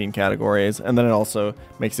like 15 categories. And then it also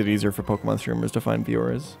makes it easier for Pokemon streamers to find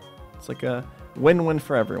viewers. It's like a win-win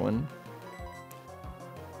for everyone.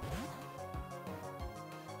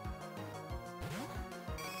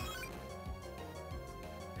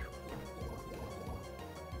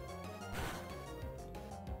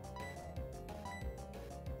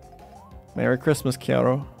 Merry Christmas,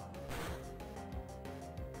 Chiaro.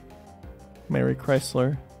 Merry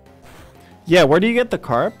Chrysler. Yeah, where do you get the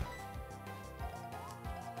carp?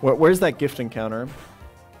 Where's that gift encounter?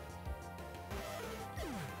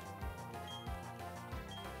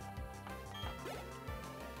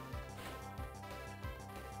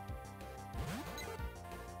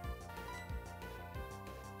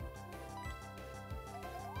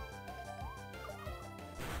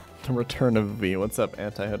 The return of V. What's up,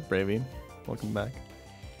 Anti-Hood Bravey? Welcome back.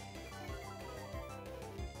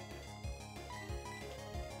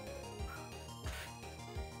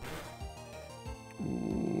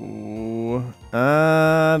 Ooh.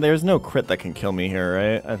 There's no crit that can kill me here,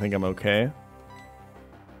 right? I think I'm okay.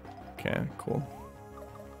 Okay, cool.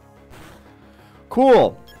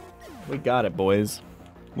 Cool! We got it, boys.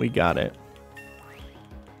 We got it.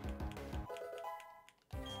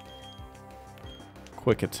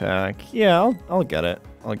 Quick attack. Yeah, I'll get it.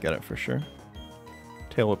 I'll get it for sure.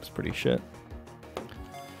 Tail Whip's pretty shit.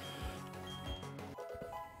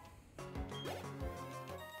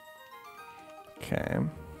 Okay.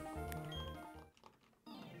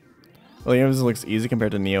 Williams looks easy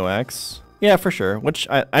compared to Neo X. Yeah, for sure. Which,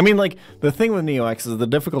 I mean, like, the thing with Neo X is the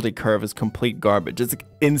difficulty curve is complete garbage. It's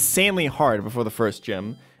insanely hard before the first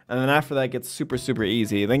gym, and then after that it gets super, super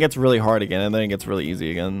easy. Then it gets really hard again, and then it gets really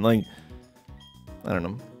easy again. Like, I don't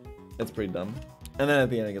know. It's pretty dumb. And then at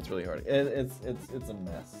the end it gets really hard. It's a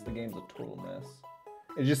mess. The game's a total mess.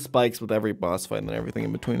 It just spikes with every boss fight, and then everything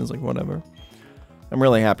in between is like, whatever. I'm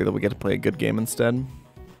really happy that we get to play a good game instead.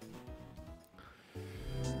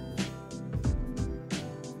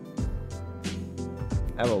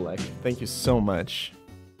 Evolek, thank you so much.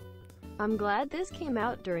 I'm glad this came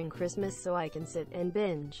out during Christmas so I can sit and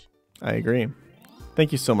binge. I agree.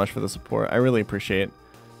 Thank you so much for the support. I really appreciate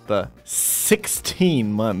the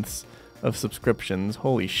 16 months of subscriptions.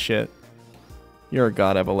 Holy shit. You're a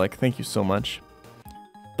god, Evolek. Thank you so much.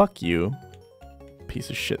 Fuck you,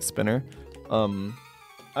 piece of shit spinner. I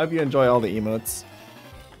hope you enjoy all the emotes.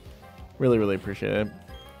 Really, really appreciate it.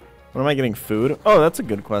 When am I getting food? Oh, that's a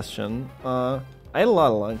good question. I had a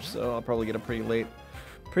lot of lunch, so I'll probably get a pretty late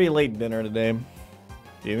dinner today.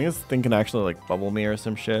 Do you think this thing can actually like bubble me or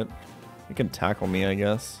some shit? It can tackle me, I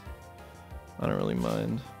guess. I don't really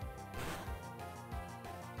mind.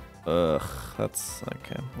 Ugh, that's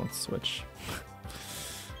okay. Let's switch.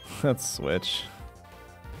 Let's switch.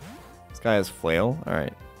 This guy has flail. All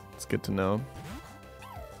right, it's good to know.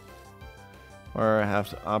 Or I have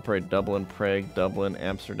to operate Dublin, Prague, Dublin,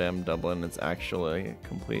 Amsterdam, Dublin. It's actually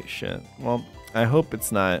complete shit. Well, I hope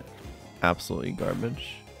it's not absolutely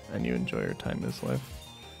garbage and you enjoy your time in this life.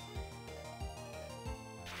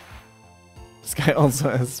 This guy also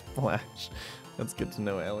has Splash. That's good to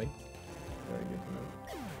know, Ellie. Very good to know.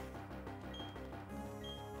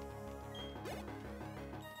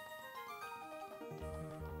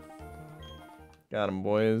 Got him,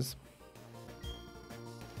 boys.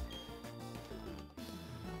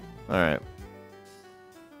 Alright.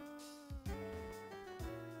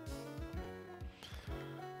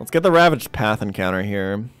 Let's get the Ravaged Path encounter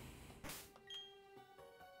here.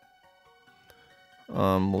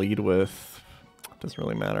 Lead with... Doesn't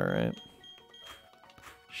really matter, right?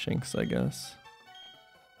 Shinx, I guess.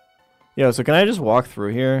 Yo, so can I just walk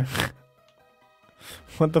through here?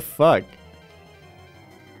 What the fuck?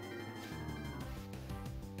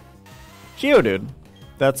 Geodude.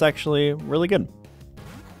 That's actually really good.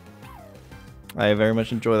 I very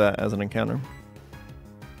much enjoy that as an encounter.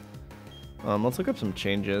 Let's look up some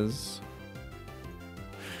changes.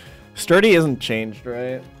 Sturdy isn't changed,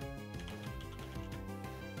 right?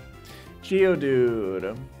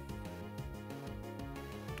 Geodude.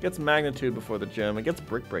 Gets Magnitude before the gym. It gets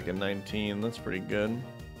Brick Break at 19. That's pretty good.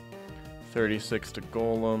 36 to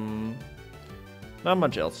Golem. Not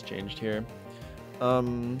much else changed here.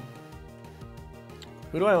 Who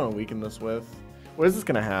do I want to weaken this with? What is this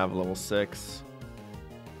gonna have? Level 6.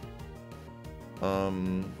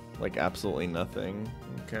 Like absolutely nothing.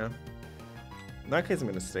 Okay. In that case, I'm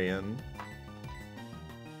gonna stay in.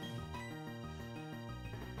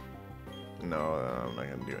 No, I'm not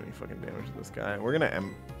gonna do any fucking damage to this guy. We're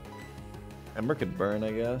gonna Ember could burn,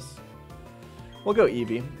 I guess. We'll go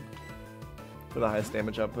Eevee for the highest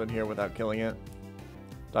damage output here without killing it.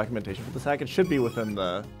 Documentation for this hack. It should be within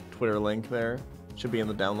the Twitter link there. It should be in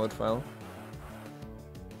the download file.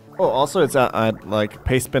 Oh, also it's at like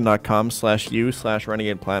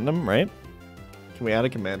pastebin.com/u/renegade platinum, right? Can we add a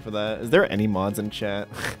command for that? Is there any mods in chat?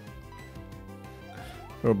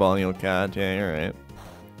 Robalio cat, yeah, you're right.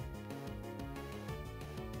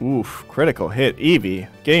 Oof, critical hit, Eevee.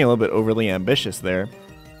 Getting a little bit overly ambitious there.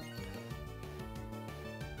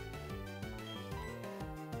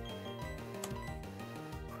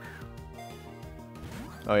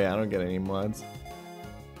 Oh yeah, I don't get any mods.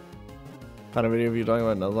 Found a video of you talking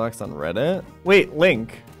about Nuzlocke on Reddit. Wait,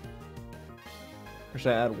 link. Or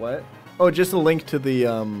should I add what? Oh, just a link to the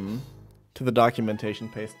documentation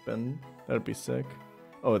paste bin. That'd be sick.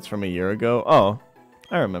 Oh, it's from a year ago. Oh,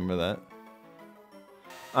 I remember that.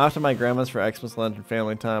 Off to my grandma's for Xmas lunch and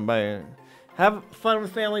family time. Bye. Have fun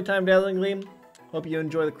with family time, Dazzling Gleam. Hope you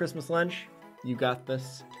enjoy the Christmas lunch. You got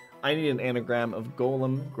this. I need an anagram of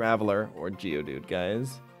Golem, Graveler, or Geodude,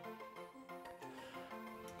 guys.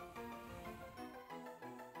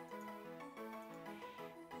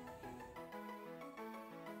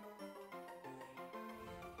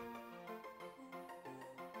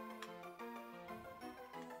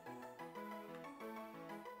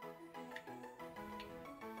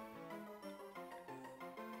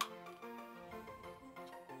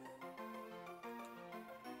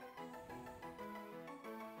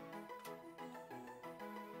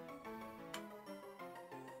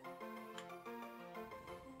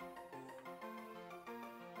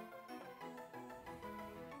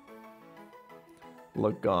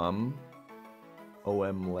 Lagom.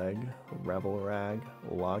 OM Leg. Revel Rag.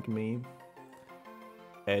 Log Me.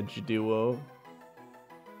 Edge Duo.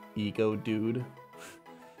 Ego Dude.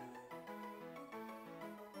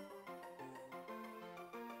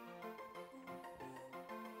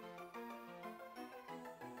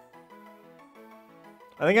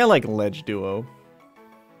 I think I like Ledge Duo.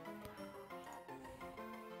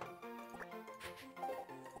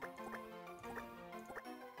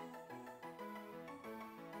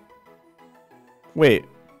 Wait.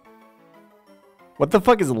 What the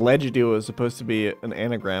fuck is Ledge Duo supposed to be an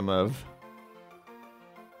anagram of?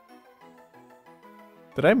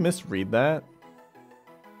 Did I misread that?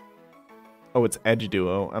 Oh, it's Edge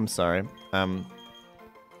Duo. I'm sorry.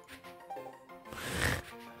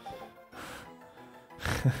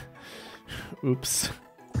 Oops.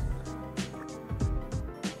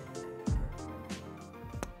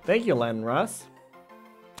 Thank you, Len Ross.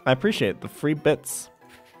 I appreciate the free bits.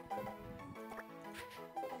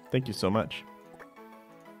 Thank you so much.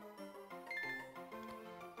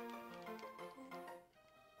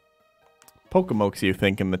 Pokemokes, you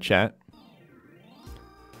think, in the chat?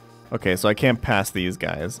 Okay, so I can't pass these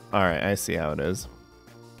guys. Alright, I see how it is.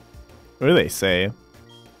 What do they say?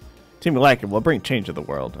 Team Galactic will bring change to the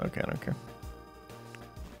world. Okay, I don't care.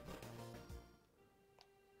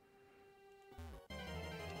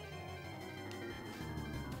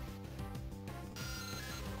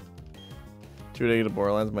 Too negative to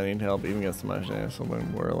Borderlands, might need help even get smashed in something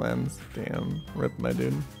Borderlands. Damn, rip my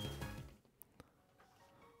dude.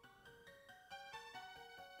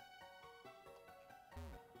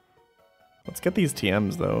 Let's get these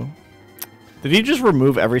TMs though. Did he just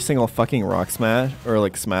remove every single fucking rock smash or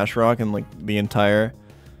like smash rock in like the entire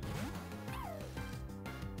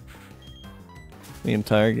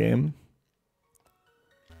game?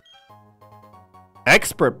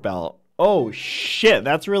 Expert belt. Oh shit,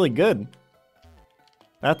 that's really good.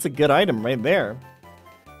 That's a good item right there.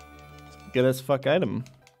 Good as fuck item.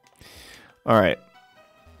 All right.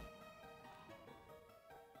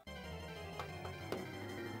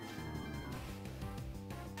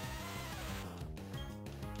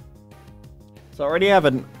 So I already have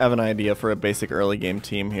an idea for a basic early game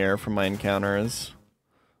team here for my encounters.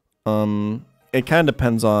 It kind of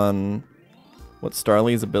depends on what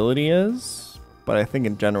Starly's ability is, but I think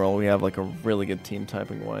in general we have like a really good team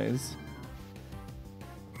typing wise.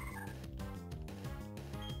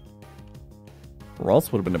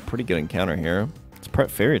 Ralts would have been a pretty good encounter here. It's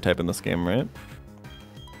part fairy type in this game, right?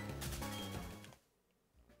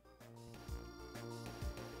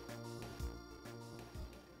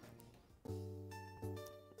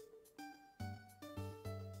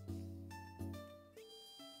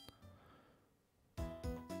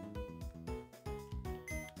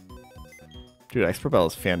 Dude, Expert Bell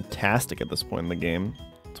is fantastic at this point in the game.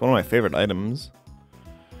 It's one of my favorite items.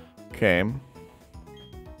 Okay.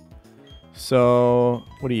 So,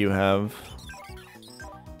 what do you have?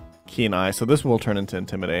 Keen Eye. So this will turn into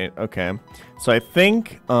Intimidate. Okay. So I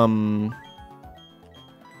think,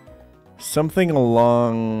 something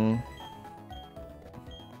along...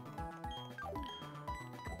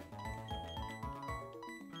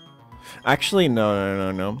 Actually,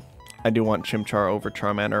 no. I do want Chimchar over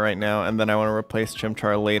Charmander right now, and then I want to replace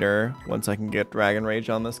Chimchar later once I can get Dragon Rage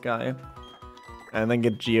on this guy. And then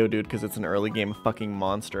get Geodude because it's an early game fucking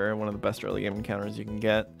monster. One of the best early game encounters you can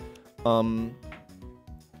get.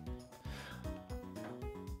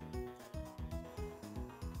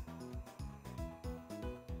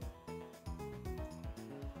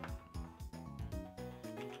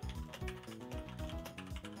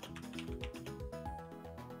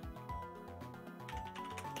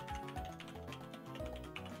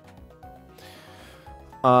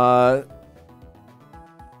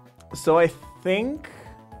 So I think...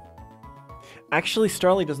 Actually,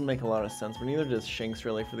 Starly doesn't make a lot of sense, but neither does Shinx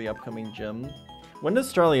really for the upcoming gym. When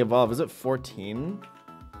does Starly evolve? Is it 14?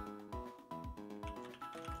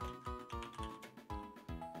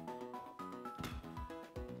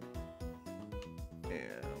 Damn.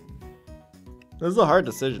 This is a hard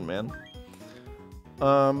decision, man.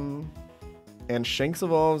 And Shinx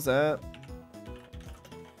evolves at...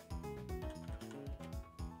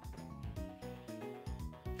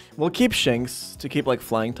 We'll keep Shinx to keep like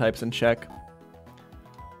flying types in check.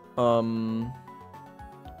 And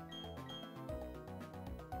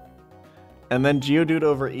then Geodude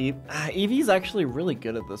over Eevee. Eevee's actually really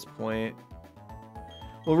good at this point.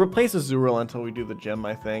 We'll replace Azurill until we do the gym,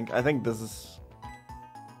 I think. I think this is...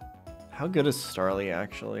 How good is Starly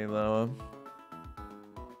actually, though?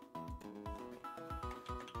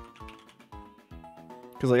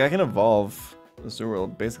 Because like I can evolve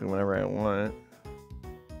Azurill basically whenever I want.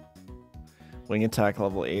 Wing attack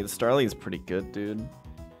level 8. Starly is pretty good, dude.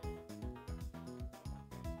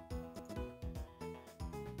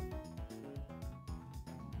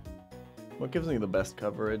 What gives me the best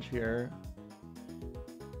coverage here?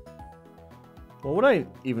 What would I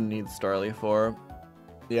even need Starly for?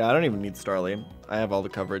 Yeah, I don't even need Starly. I have all the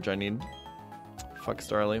coverage I need. Fuck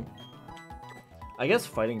Starly. I guess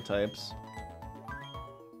fighting types.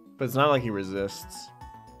 But it's not like he resists.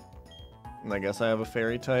 And I guess I have a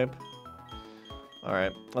fairy type.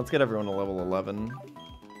 Alright, let's get everyone to level 11.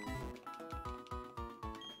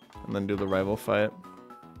 And then do the rival fight.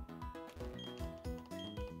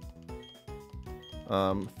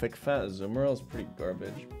 Thick Fat Azumarill is pretty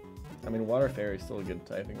garbage. I mean, Water Fairy is still a good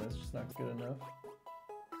typing, that's just not good enough.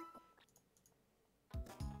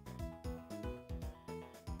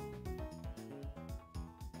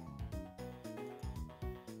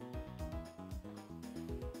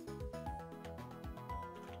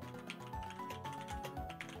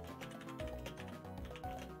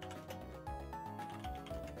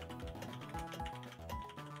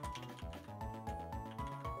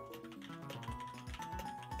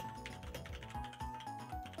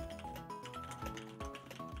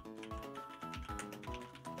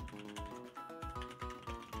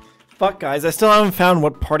 Fuck, guys, I still haven't found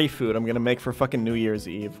what party food I'm gonna make for fucking New Year's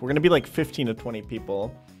Eve. We're gonna be like 15 to 20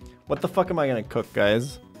 people. What the fuck am I gonna cook,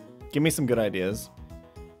 guys? Give me some good ideas.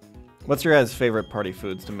 What's your guys' favorite party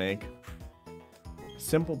foods to make?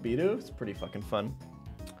 Simple Bidu? It's pretty fucking fun.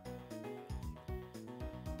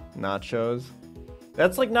 Nachos.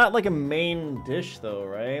 That's like not like a main dish though,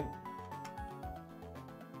 right?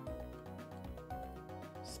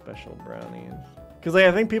 Special brownies. Because like,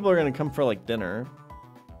 I think people are gonna come for like dinner.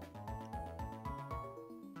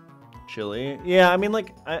 Chili. Yeah, I mean,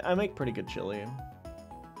 like, I make pretty good chili.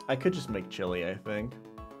 I could just make chili, I think.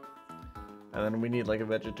 And then we need, like, a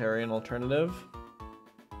vegetarian alternative.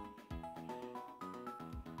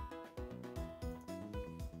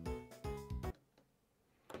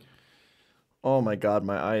 Oh my god,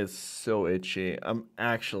 my eye is so itchy. I'm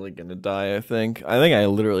actually gonna die, I think. I think I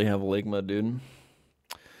literally have ligma, dude.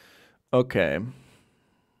 Okay.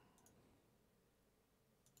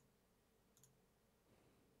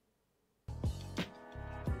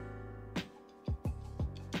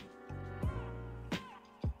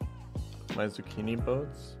 My zucchini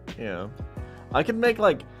boats? Yeah. I could make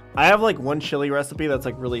like, I have like one chili recipe that's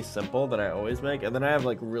like really simple that I always make, and then I have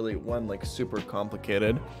like really one like super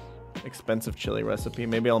complicated, expensive chili recipe.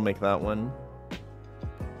 Maybe I'll make that one.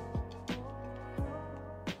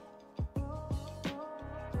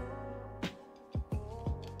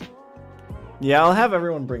 Yeah, I'll have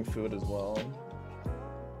everyone bring food as well.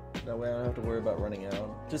 That way I don't have to worry about running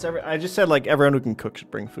out. I just said like everyone who can cook should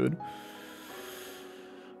bring food.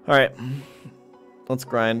 Alright, let's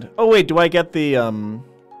grind. Oh wait, do I get the,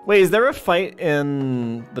 wait, is there a fight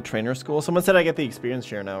in the trainer school? Someone said I get the experience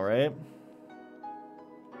share now, right?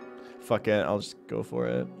 Fuck it, I'll just go for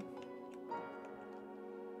it.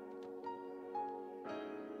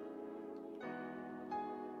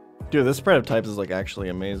 Dude, this spread of types is like actually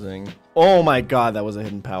amazing. Oh my god, that was a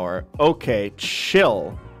hidden power. Okay,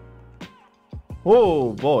 chill.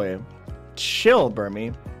 Whoa, boy. Chill,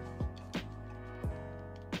 Burmy.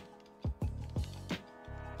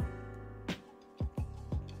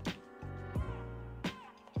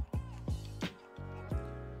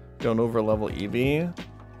 Don't over level Eevee.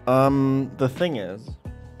 The thing is,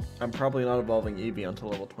 I'm probably not evolving Eevee until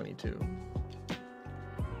level 22.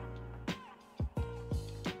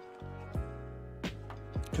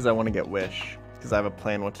 Because I want to get Wish. Because I have a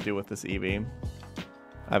plan what to do with this Eevee.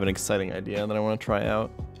 I have an exciting idea that I want to try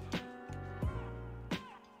out.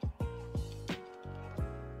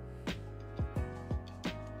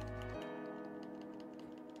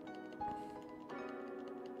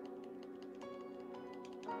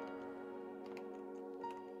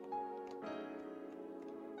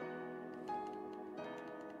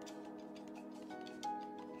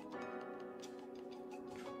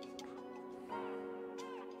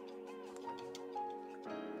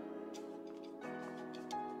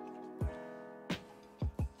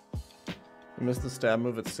 I missed the stab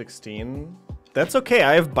move at 16. That's okay,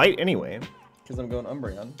 I have bite anyway. Because I'm going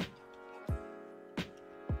Umbreon.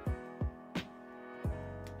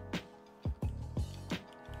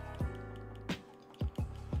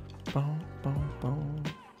 Boom, boom, boom.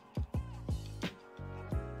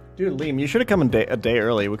 Dude, Liam, you should have come a day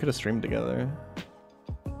early. We could have streamed together.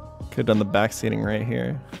 Could have done the backseating right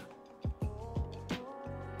here.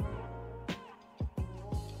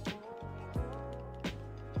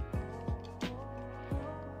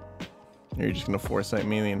 You're just gonna foresight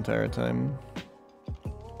me the entire time.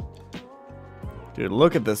 Dude,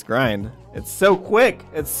 look at this grind. It's so quick.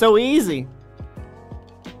 It's so easy.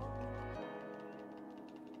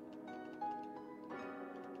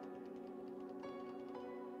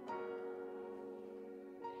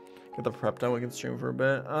 Get the prep done. We can stream for a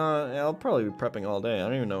bit. Yeah, I'll probably be prepping all day. I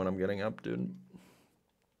don't even know when I'm getting up, dude.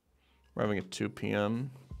 We're having at 2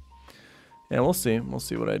 p.m. Yeah, we'll see. We'll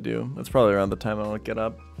see what I do. That's probably around the time I'll get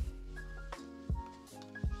up.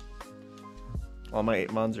 All my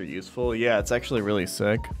 8 mons are useful. Yeah, it's actually really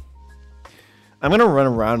sick. I'm going to run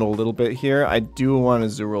around a little bit here. I do want a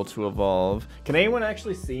Azurill to evolve. Can anyone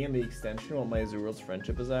actually see in the extension what my Azurill's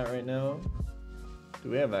friendship is at right now? Do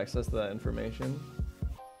we have access to that information?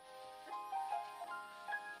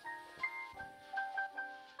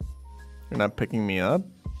 You're not picking me up?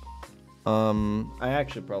 I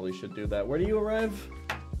actually probably should do that. Where do you arrive?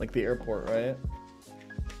 Like the airport, right?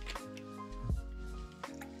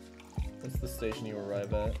 What's the station you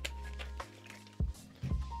arrive at?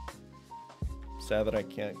 Sad that I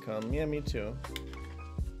can't come. Yeah, me too.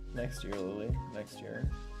 Next year, Lily. Next year.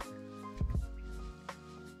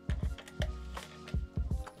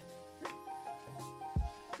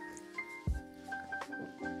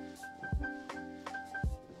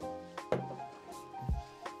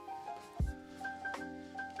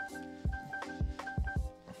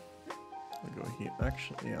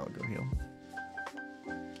 Actually, yeah, I'll go heal.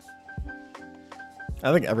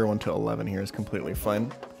 I think everyone to 11 here is completely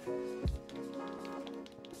fine.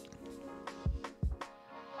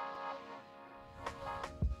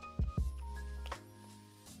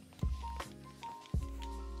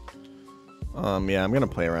 Yeah, I'm gonna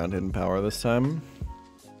play around Hidden Power this time.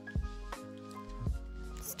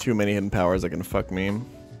 It's too many Hidden Powers that can fuck me.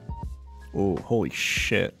 Ooh, holy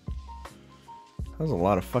shit. That was a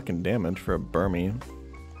lot of fucking damage for a Burmy.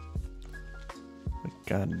 Like,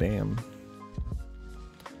 goddamn.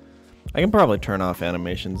 I can probably turn off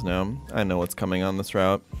animations now. I know what's coming on this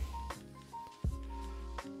route.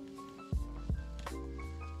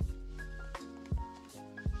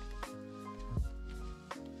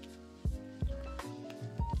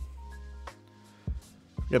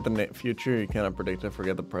 Forget the future, you cannot predict it.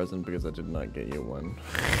 Forget the present because I did not get you one.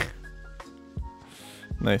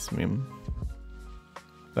 Nice meme.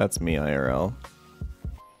 That's me, IRL.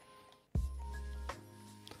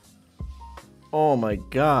 Oh my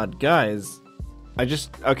god, guys.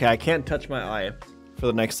 Okay, I can't touch my eye for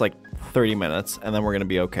the next, like, 30 minutes, and then we're gonna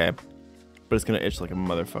be okay. But it's gonna itch like a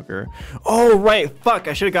motherfucker. Oh, right, fuck,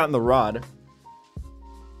 I should've gotten the rod.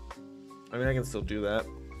 I mean, I can still do that.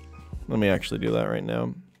 Let me actually do that right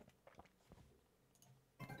now.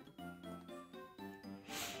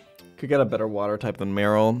 Could get a better water type than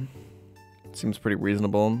Meryl. Seems pretty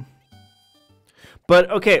reasonable. But,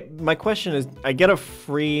 okay, my question is, I get a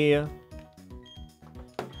free...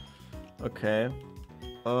 Okay.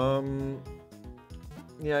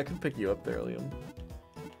 Yeah, I can pick you up there, Liam.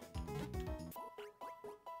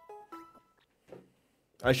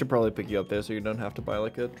 I should probably pick you up there so you don't have to buy,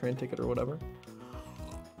 like, a train ticket or whatever.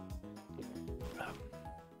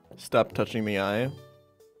 Stop touching the eye.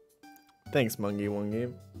 Thanks, Mungy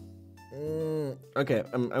Wungy. Okay,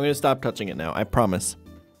 I'm gonna stop touching it now. I promise.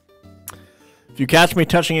 If you catch me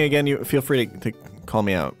touching it again, you feel free to call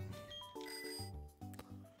me out.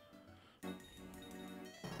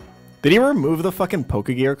 Did he remove the fucking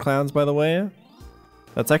Pokegear clowns, by the way?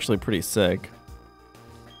 That's actually pretty sick.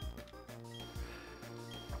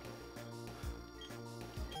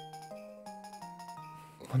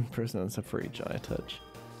 One person except for each eye touch.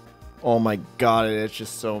 Oh my god, it itches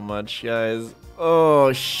so much, guys.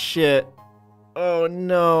 Oh shit. Oh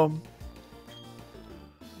no.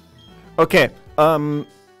 Okay,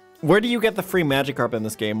 where do you get the free Magikarp in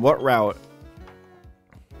this game? What route?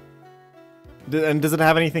 And does it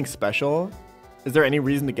have anything special? Is there any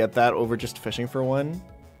reason to get that over just fishing for one?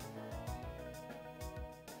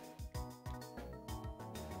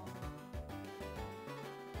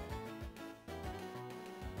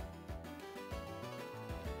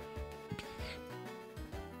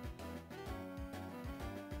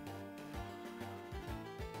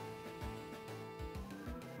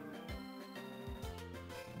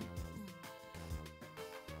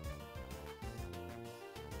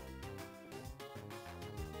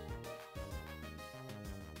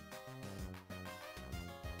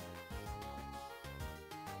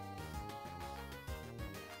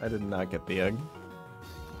 I did not get the egg.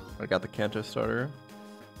 I got the Kanto starter.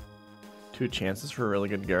 2 chances for a really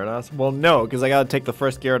good Gyarados? Well, no, because I gotta take the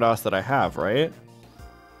first Gyarados that I have, right?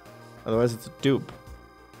 Otherwise, it's a dupe.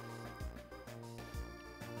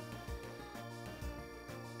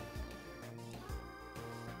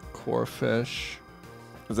 Corphish.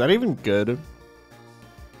 Is that even good?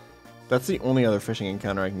 That's the only other fishing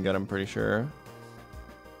encounter I can get, I'm pretty sure.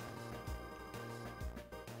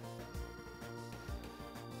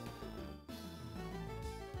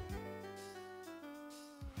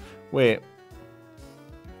 Wait.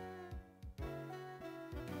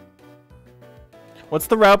 What's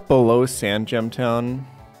the route below Sand Gem Town?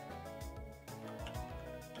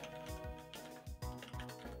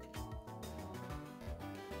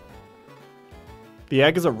 The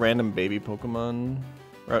egg is a random baby Pokemon.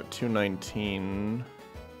 Route 219.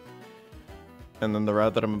 And then the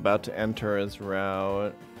route that I'm about to enter is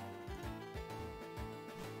route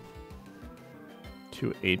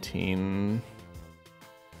 218.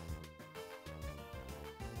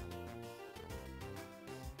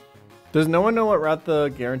 Does no one know what route the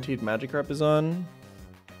guaranteed Magikarp is on?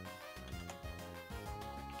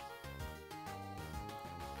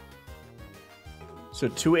 So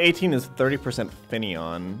 218 is 30%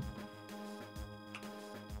 Finneon.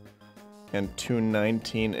 And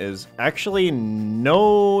 219 is actually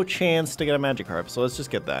no chance to get a Magikarp, so let's just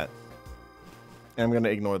get that. And I'm gonna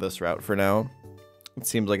ignore this route for now. It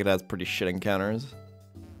seems like it has pretty shit encounters.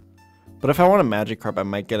 But if I want a Magikarp, I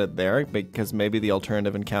might get it there, because maybe the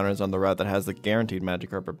alternative encounters on the route that has the guaranteed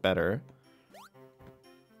Magikarp are better.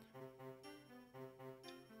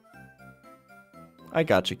 I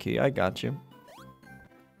got you, Key. I got you.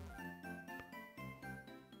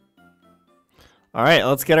 All right,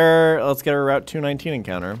 let's get our Route 219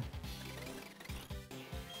 encounter.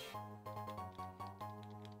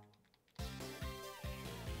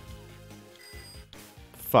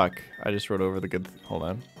 Fuck! I just wrote over the good. Hold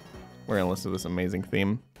on. We're gonna listen to this amazing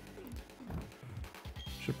theme.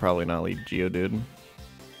 Should probably not lead Geodude.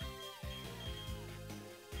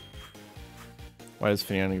 Why does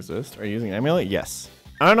Finneon exist? Are you using Amulet? Yes.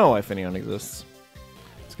 I don't know why Finneon exists.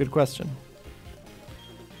 It's a good question.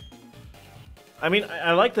 I mean,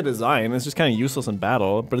 I like the design. It's just kind of useless in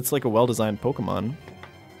battle, but it's like a well-designed Pokemon.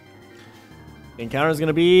 The encounter is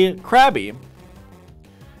gonna be Krabby.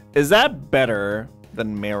 Is that better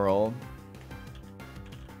than Meryl?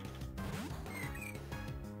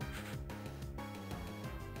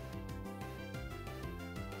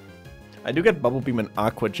 I do get Bubble Beam and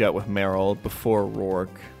Aqua Jet with Meryl before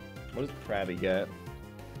Rourke. What does Krabby get?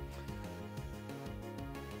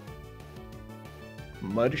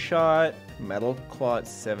 Mud Shot, Metal Claw at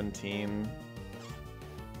 17.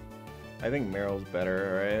 I think Meryl's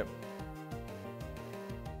better, right?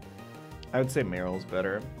 I would say Meryl's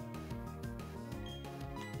better.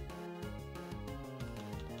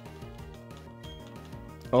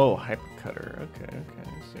 Oh, Hyper Cutter. Okay,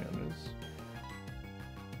 I see how it is.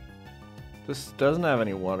 This doesn't have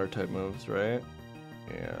any water type moves, right?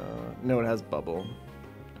 Yeah. No, it has Bubble.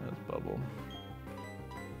 It has Bubble.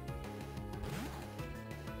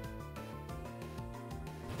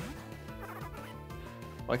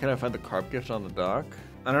 Why can't I find the carp gift on the dock?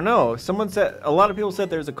 I don't know. Someone said, a lot of people said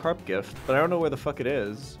there's a carp gift, but I don't know where the fuck it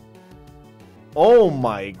is. Oh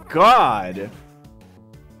my god!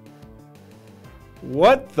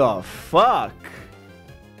 What the fuck?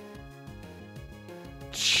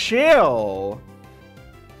 Chill!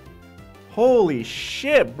 Holy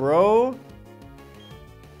shit, bro!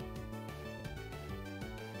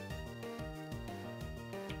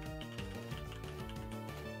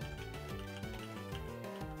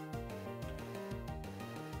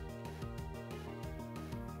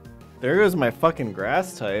 There goes my fucking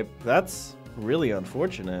grass type. That's really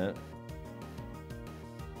unfortunate.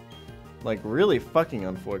 Like, really fucking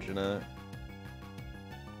unfortunate.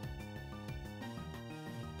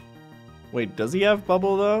 Wait, does he have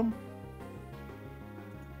Bubble, though?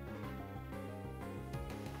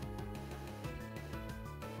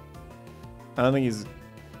 I don't think he's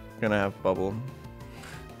gonna have Bubble.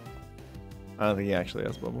 I don't think he actually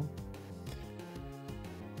has Bubble.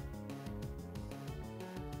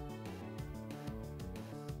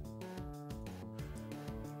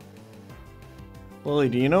 Lily,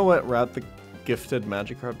 do you know what route the gifted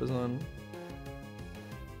Magikarp is on?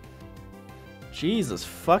 Jesus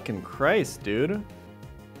fucking Christ, dude.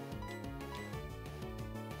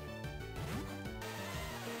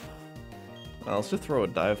 Oh, let's just throw a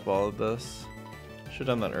dive ball at this. Should've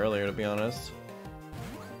done that earlier, to be honest.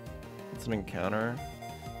 It's an encounter.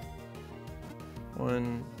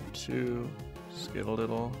 1, 2,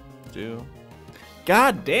 Skittledoodle, do.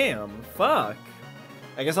 God damn, fuck.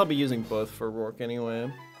 I guess I'll be using both for Rourke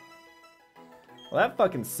anyway. Well, that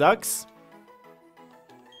fucking sucks.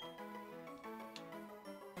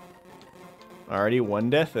 Already one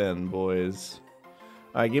death in, boys.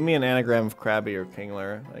 Alright, give me an anagram of Krabby or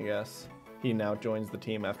Kingler, I guess. He now joins the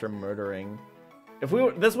team after murdering. If we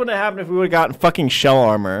were, this wouldn't have happened if we would have gotten fucking shell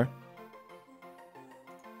armor.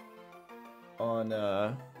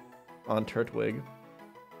 on Turtwig.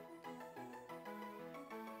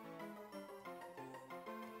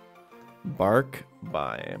 Bark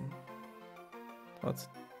by. Let's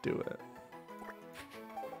do it.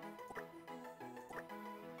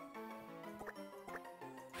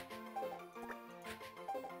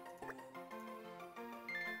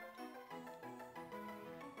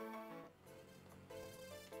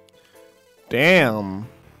 Damn.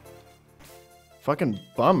 Fucking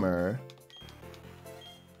bummer.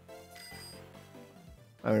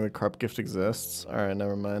 I mean, the carp gift exists. Alright,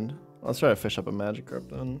 never mind. Let's try to fish up a Magikarp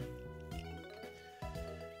then.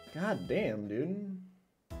 God damn, dude.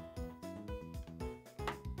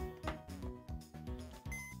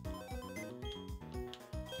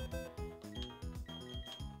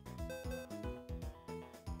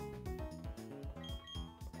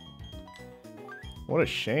 What a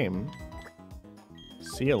shame.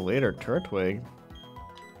 See you later, Turtwig.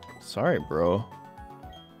 Sorry, bro.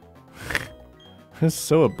 This is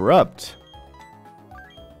so abrupt.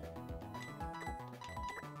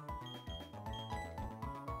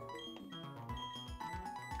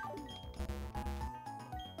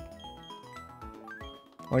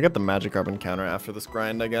 Well, I get the Magikarp encounter after this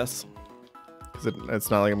grind, I guess. Because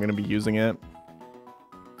it's not like I'm going to be using it.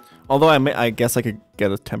 Although I guess I could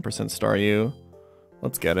get a 10% Star U.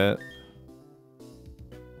 Let's get it.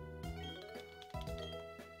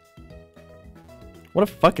 What a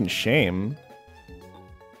fucking shame.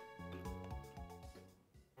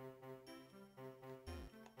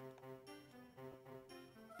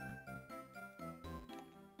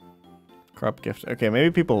 Crop gift. Okay, maybe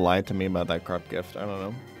people lied to me about that crop gift. I don't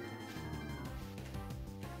know.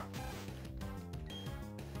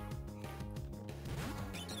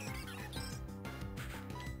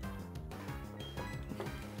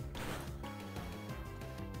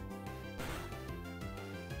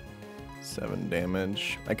 Seven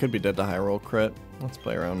damage. I could be dead to high roll crit. Let's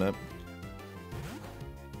play around it.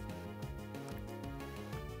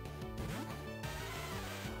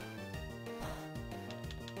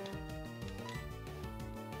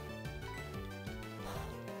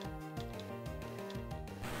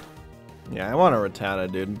 Yeah, I want a Rattata,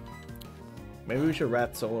 dude. Maybe we should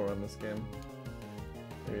rat solo run this game.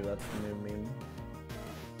 Maybe that's the new meme.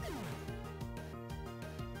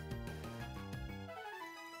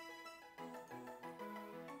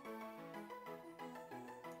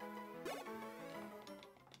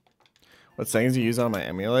 What settings do you use on my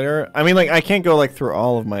emulator? I mean, like, I can't go like through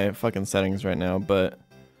all of my fucking settings right now, but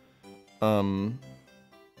I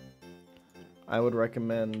would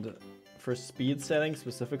recommend for speed settings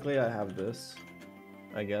specifically, I have this,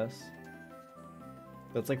 I guess.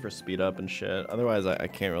 That's like for speed up and shit. Otherwise, I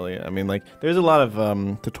can't really. I mean, like, there's a lot of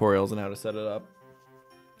tutorials on how to set it up.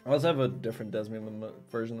 I also have a different Desmium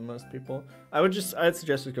version than most people. I'd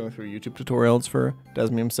suggest just going through YouTube tutorials for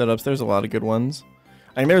Desmium setups. There's a lot of good ones.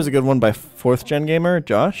 I think there was a good one by 4th Gen gamer,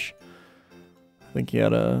 Josh. I think he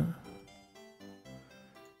had a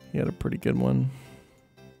pretty good one.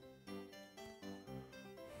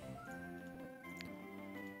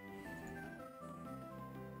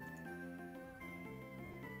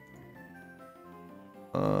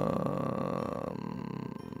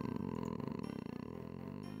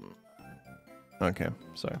 Okay,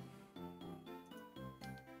 sorry.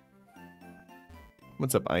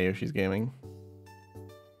 What's up, Ayoshi's Gaming?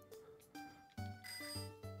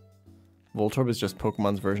 Voltorb is just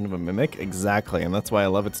Pokemon's version of a Mimic? Exactly, and that's why I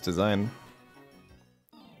love its design.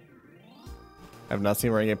 I've not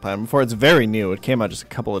seen Renegade Platinum before. It's very new. It came out just a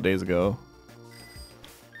couple of days ago.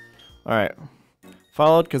 Alright.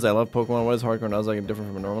 Followed because I love Pokemon. What is Hardcore Nuzlocke and different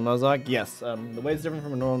from a normal Nuzlocke? Yes, the way it's different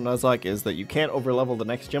from a normal Nuzlocke is that you can't overlevel the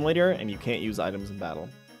next gym leader and you can't use items in battle.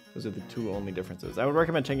 Those are the two only differences. I would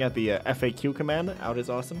recommend checking out the FAQ command. Out is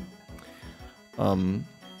awesome.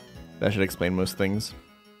 That should explain most things.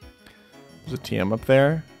 There's a TM up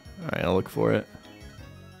there. Alright, I'll look for it.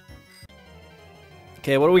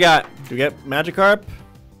 Okay, what do we got? Do we get Magikarp?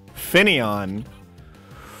 Finneon.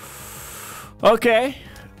 Okay.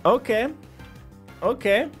 Okay.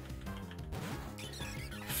 Okay.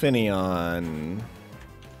 Finneon.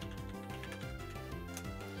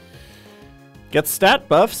 Gets stat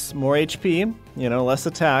buffs, more HP, you know, less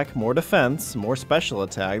attack, more defense, more special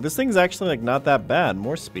attack. This thing's actually like not that bad.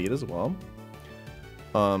 More speed as well.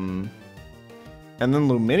 And then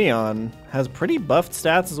Lumineon has pretty buffed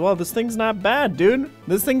stats as well. This thing's not bad, dude.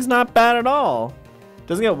 This thing's not bad at all.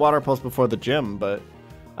 Doesn't get Water Pulse before the gym, but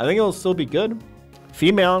I think it'll still be good.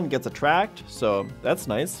 Female gets Attract, so that's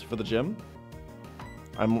nice for the gym.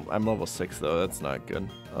 I'm level 6 though. That's not good.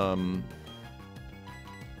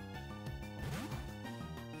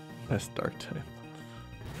 Best dark type.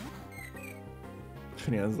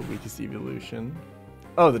 Finion's the weakest evolution.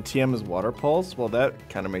 Oh, the TM is Water Pulse? Well, that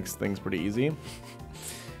kind of makes things pretty easy.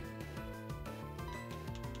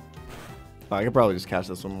 I could probably just catch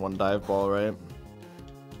this one dive ball, right?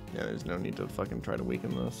 Yeah, there's no need to fucking try to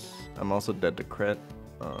weaken this. I'm also dead to crit.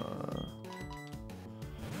 I'm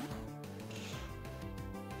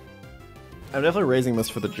definitely raising this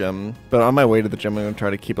for the gym, but on my way to the gym, I'm going to try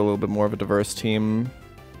to keep a little bit more of a diverse team.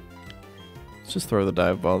 Let's just throw the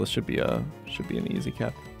dive ball. This should be an easy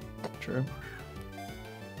cap. Sure.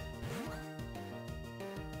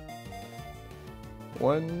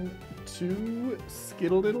 1, 2,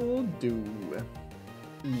 skittle diddle do.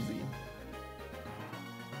 Easy.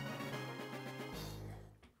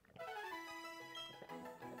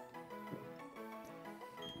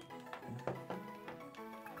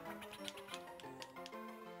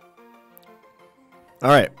 All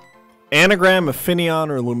right. Anagram of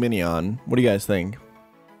Finion or Luminion? What do you guys think?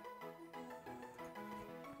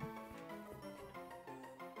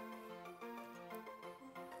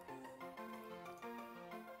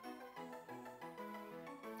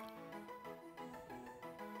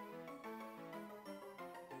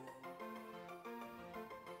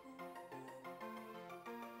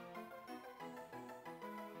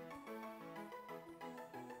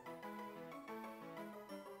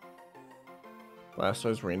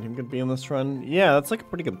 Blastoise Rain Team could be in this run. Yeah, that's like a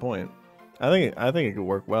pretty good point. I think it could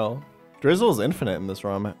work well. Drizzle is infinite in this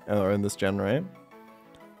ROM or in this gen, right?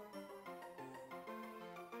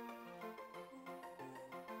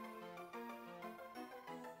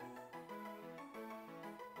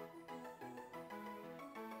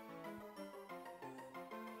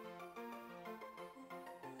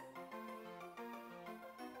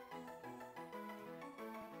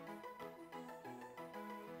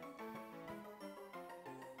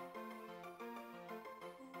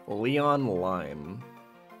 Leon Lime.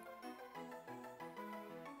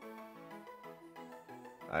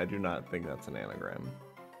 I do not think that's an anagram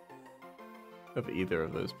of either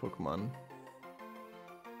of those Pokemon.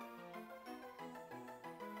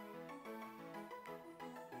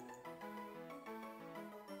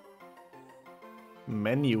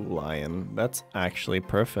 Menu Lion. That's actually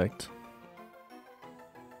perfect.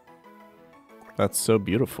 That's so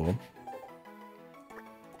beautiful.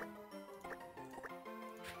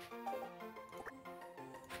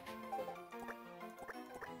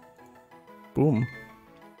 Boom.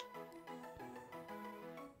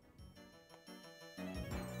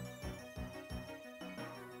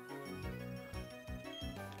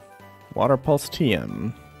 Water Pulse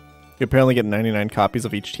TM. You apparently get 99 copies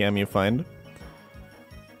of each TM you find.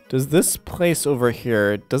 Does this place over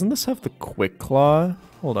here, doesn't this have the Quick Claw?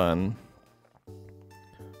 Hold on.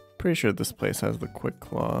 Pretty sure this place has the Quick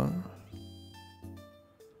Claw.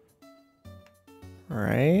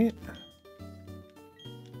 Right?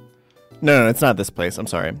 No, it's not this place. I'm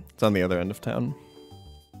sorry. It's on the other end of town.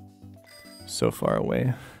 So far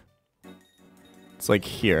away. It's like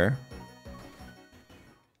here.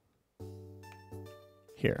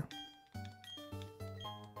 Here.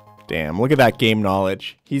 Damn, look at that game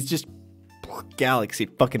knowledge. He's just galaxy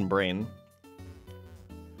fucking brain.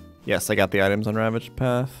 Yes, I got the items on Ravaged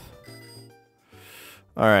Path.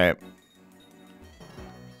 Alright.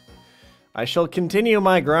 I shall continue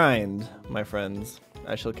my grind, my friends.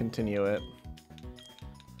 I shall continue it.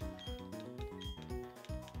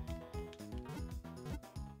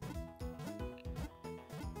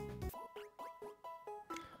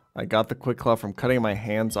 I got the Quick Claw from cutting my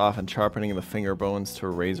hands off and sharpening the finger bones to a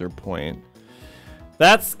razor point.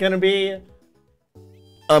 That's gonna be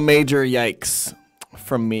a major yikes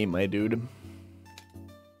from me, my dude.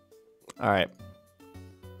 Alright.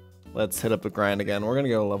 Let's hit up the grind again. We're gonna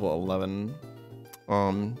go level 11.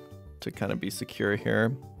 To kind of be secure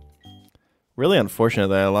here. Really unfortunate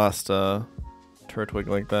that I lost Turtwig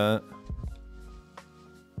like that.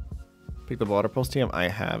 Pick the Water Pulse TM. I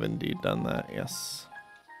have indeed done that, yes.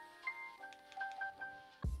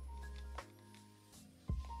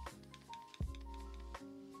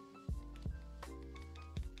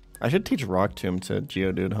 I should teach Rock Tomb to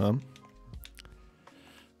Geodude, huh?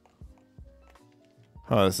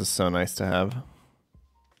 Oh, this is so nice to have.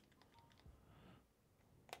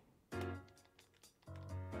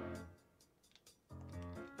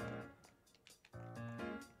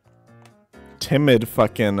 Timid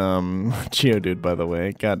fucking Geodude, by the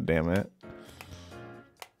way. God damn it.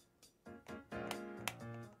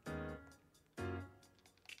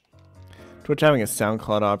 Twitch having a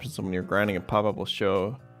SoundCloud option, so when you're grinding, a pop-up will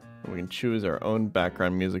show We can choose our own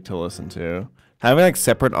background music to listen to. Having like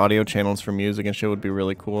separate audio channels for music and shit would be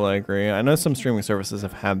really cool, I agree. I know some streaming services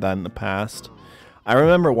have had that in the past. I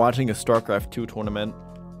remember watching a StarCraft 2 tournament,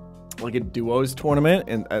 like a duos tournament,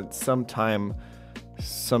 and at some time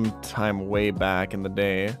way back in the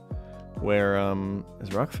day, where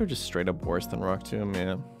is Rock 3 just straight up worse than Rock 2?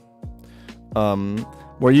 Yeah.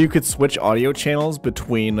 Where you could switch audio channels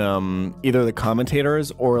between either the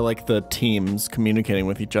commentators or like the teams communicating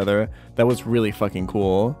with each other. That was really fucking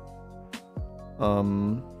cool.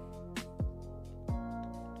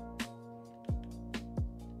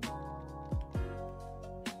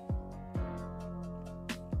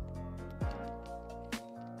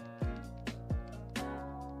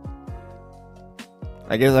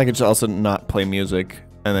 I guess I could just also not play music,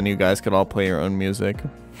 and then you guys could all play your own music.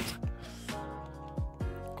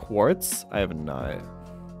 Quartz? I have not.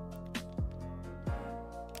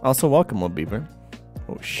 Also, welcome, little beaver.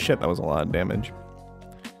 Oh shit, that was a lot of damage.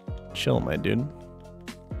 Chill, my dude.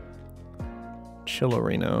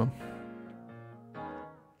 Chillerino.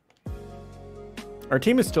 Our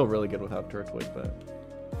team is still really good without Turtwig, but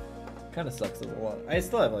kind of sucks as a lot. I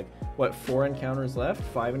still have like, what, 4 encounters left?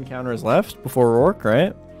 5 encounters left before Rourke,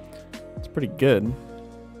 right? It's pretty good.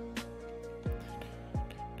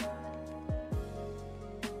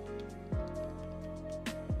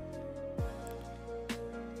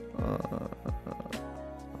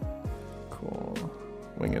 Cool.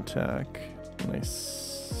 Wing attack.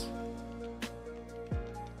 Nice.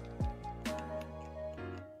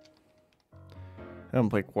 I haven't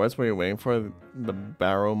played Quartz. What are you waiting for? The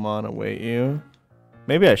Barrowmon await you?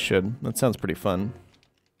 Maybe I should. That sounds pretty fun.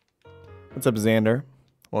 What's up, Xander?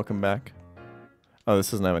 Welcome back. Oh,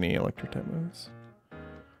 this doesn't have any electric type moves.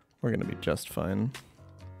 We're gonna be just fine.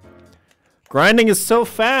 Grinding is so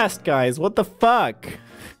fast, guys. What the fuck?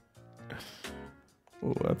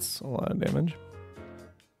 Ooh, that's a lot of damage.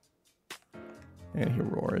 And he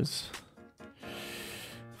roars.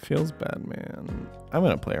 Feels bad, man. I'm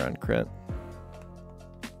gonna play around crit.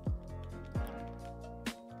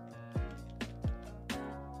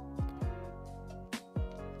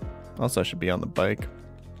 Also, I should be on the bike.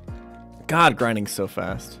 God, grinding so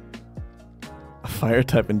fast. A fire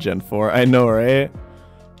type in Gen 4. I know, right?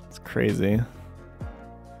 It's crazy.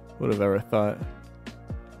 Would have ever thought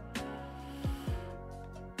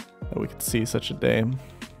that we could see such a day.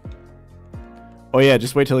 Oh yeah,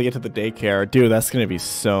 just wait till we get to the daycare. Dude, that's gonna be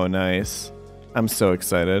so nice. I'm so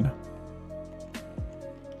excited.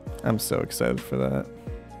 I'm so excited for that.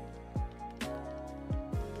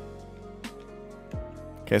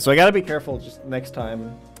 Okay, so I gotta be careful just next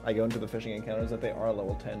time I go into the fishing encounters that they are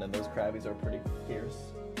level 10 and those crabbies are pretty fierce.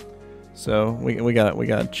 So we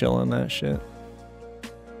got chill on that shit.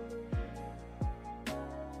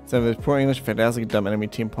 So there's poor English, fantastic dumb enemy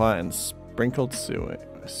team plot, and sprinkled swearing.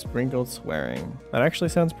 That actually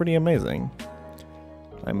sounds pretty amazing.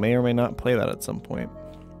 I may or may not play that at some point.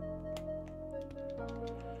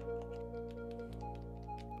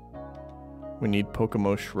 We need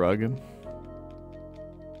Pokemon Shrug.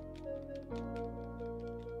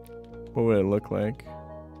 What would it look like?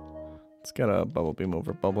 It's got a bubble beam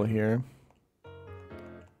over bubble here.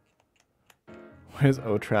 Why does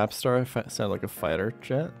O-Trap Star sound like a fighter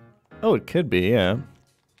jet? Oh, it could be, yeah.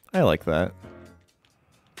 I like that.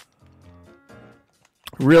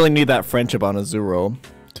 Really need that friendship on Azuro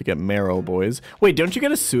to get Marrow, boys. Wait, don't you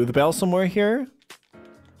get a Soothe Bell somewhere here?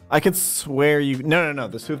 I could swear you... No.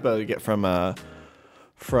 The Soothe Bell you get from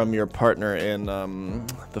your partner in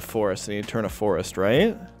the forest. And you turn a forest,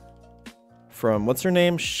 right? From, what's her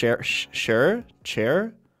name? Chair?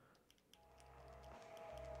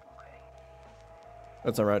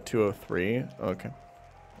 That's on Route 203. Okay.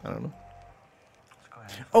 I don't know.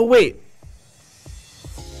 Oh, wait.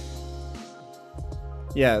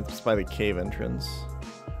 Yeah, it's by the cave entrance.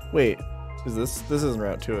 Wait, is this isn't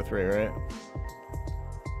Route 203, right?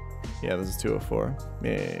 Yeah, this is 204.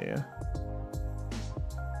 Yeah.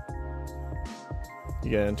 You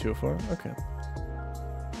get in 204? Okay.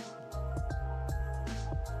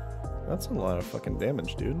 That's a lot of fucking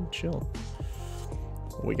damage, dude. Chill.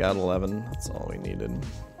 We got 11. That's all we needed.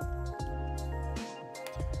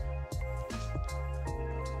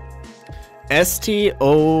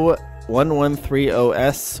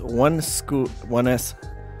 STO1130S1S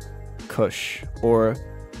Kush, or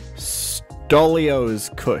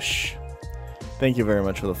Stolios Kush. Thank you very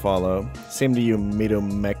much for the follow. Same to you, Mito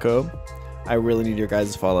Meko. I really need your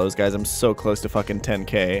guys' follows, guys. I'm so close to fucking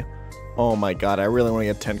 10k. Oh my god, I really want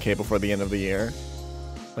to get 10k before the end of the year.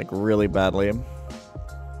 Like, really badly.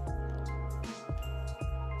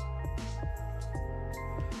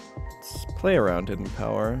 Let's Play around hidden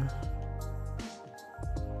power.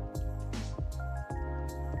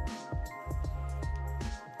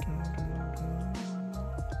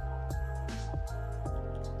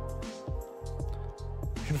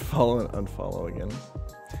 You can follow and unfollow again.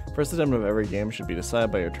 First attempt of every game should be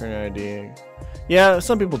decided by your turn ID. Yeah,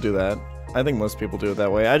 some people do that. I think most people do it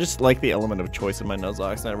that way. I just like the element of choice in my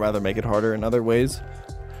Nuzlocke, and I'd rather make it harder in other ways.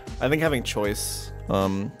 I think having choice,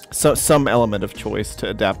 some element of choice to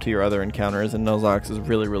adapt to your other encounters in Nuzlocke is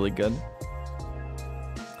really, really good.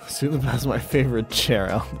 Soothing is my favorite chair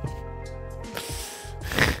album.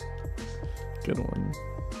 Good one.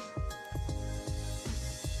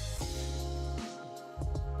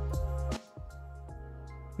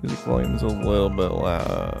 Music volume's a little bit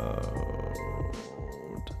loud.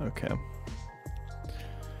 Okay.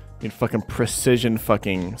 Need fucking precision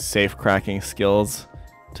fucking safe cracking skills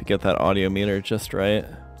to get that audio meter just right.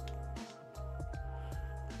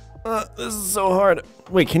 This is so hard.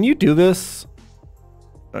 Wait, can you do this?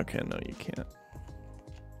 Okay, no, you can't.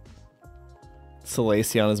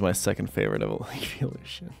 Salacion is my second favorite of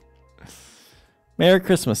Evolution. Merry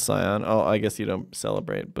Christmas, Scion. Oh, I guess you don't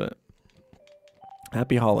celebrate, but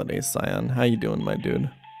happy holidays, Scion. How you doing, my dude?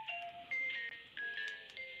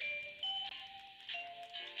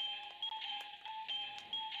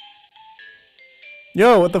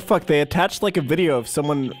 Yo, what the fuck? They attached like a video of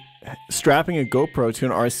someone strapping a GoPro to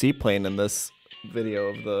an RC plane in this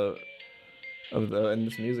video in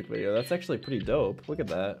this music video. That's actually pretty dope. Look at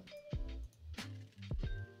that.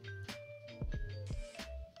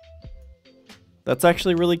 That's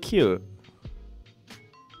actually really cute.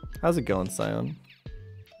 How's it going, Scion?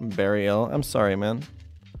 I'm very ill. I'm sorry, man.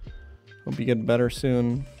 Hope you get better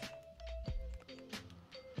soon.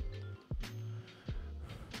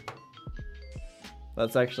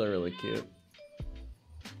 That's actually really cute.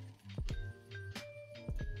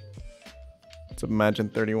 It's Imagine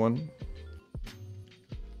 31.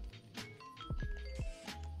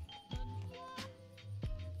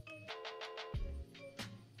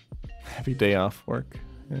 Happy day off work.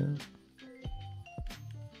 Yeah.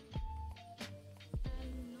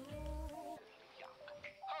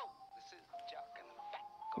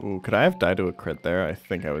 Ooh, could I have died to a crit there? I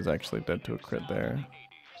think I was actually dead to a crit there.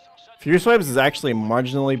 Furious Swipes is actually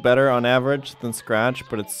marginally better on average than Scratch,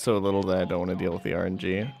 but it's so little that I don't want to deal with the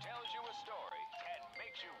RNG.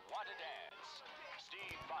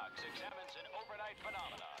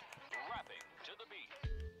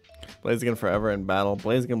 Blaziken forever in battle.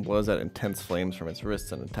 Blaziken blows out intense flames from its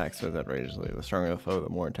wrists and attacks with outrageously. The stronger the foe, the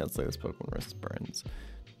more intensely this Pokemon wrist burns.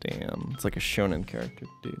 Damn, it's like a shonen character,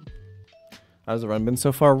 dude. How's the run been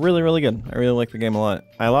so far? Really, really good. I really like the game a lot.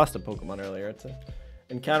 I lost a Pokemon earlier. It's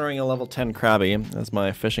encountering a level 10 Krabby as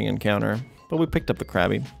my fishing encounter, but we picked up the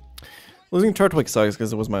Krabby. Losing Turtwig sucks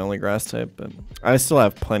because it was my only grass type, but I still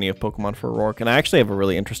have plenty of Pokemon for Rourke, and I actually have a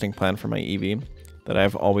really interesting plan for my Eevee that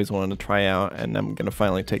I've always wanted to try out, and I'm gonna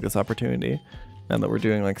finally take this opportunity now that we're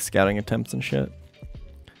doing like scouting attempts and shit.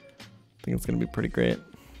 I think it's gonna be pretty great.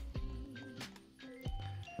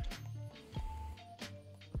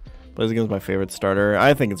 Blaziken's my favorite starter.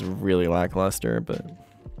 I think it's really lackluster, but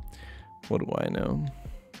what do I know?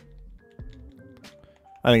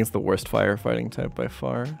 I think it's the worst firefighting type by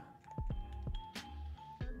far.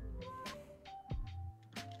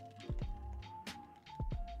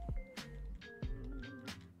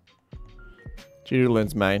 Cheater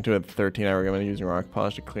learns Magnitude at 13. I recommend using Rock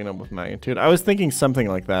Polish to clean up with Magnitude. I was thinking something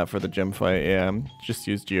like that for the gym fight. Yeah, just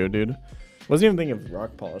use Geodude. Wasn't even thinking of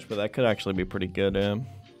Rock Polish, but that could actually be pretty good.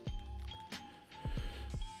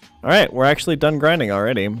 Alright, we're actually done grinding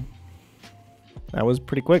already. That was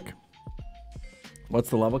pretty quick. What's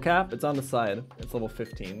the level cap? It's on the side. It's level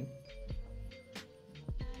 15.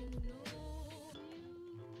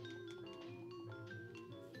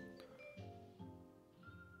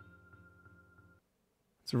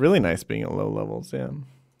 It's really nice being at low levels, yeah.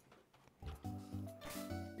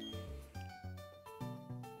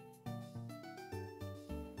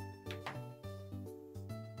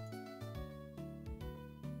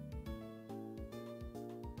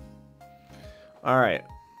 All right,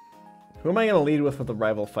 who am I gonna lead with the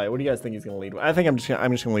rival fight? What do you guys think he's gonna lead with? I think I'm just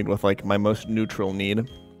gonna lead with like my most neutral lead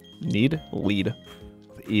with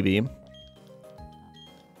Eevee.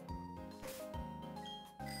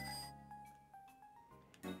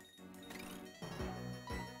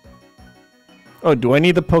 Oh, do I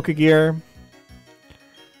need the Pokegear?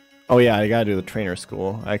 Oh yeah, I gotta do the trainer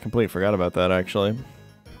school. I completely forgot about that actually.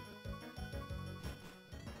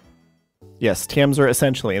 Yes, TMs are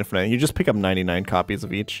essentially infinite. You just pick up 99 copies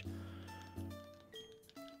of each.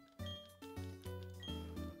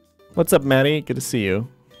 What's up, Maddie? Good to see you.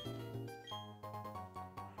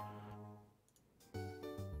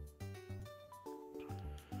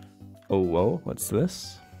 Oh, whoa, what's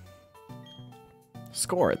this?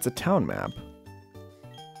 Score, it's a town map.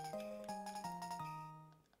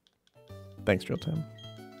 Thanks, real time.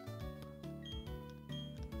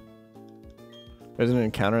 There's an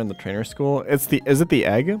encounter in the trainer school. Is it the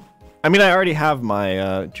egg? I mean, I already have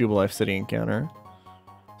my Jubilife City encounter.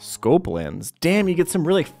 Scope lens. Damn, you get some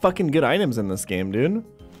really fucking good items in this game, dude.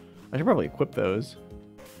 I should probably equip those.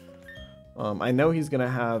 I know he's gonna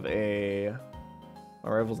have a...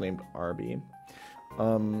 Our rival's named Arby.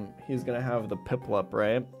 He's gonna have the Piplup,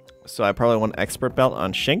 right? So I probably want Expert Belt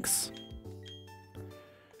on Shinx.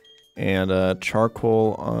 And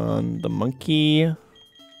Charcoal on the Monkey.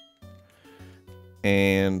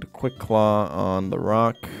 And Quick Claw on the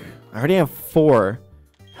Rock. I already have 4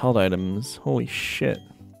 held items. Holy shit.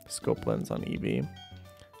 Scope Lens on Eevee.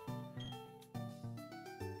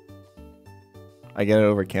 I get it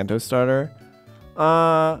over Kanto Starter.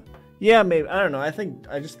 Yeah, maybe. I don't know. I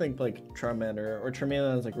just think like Charmander or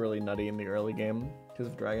Charmander is like really nutty in the early game because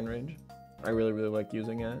of Dragon Rage. I really like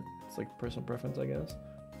using it. It's like personal preference, I guess.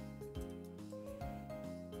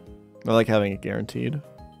 I like having it guaranteed. You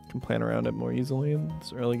can plan around it more easily in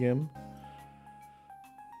this early game.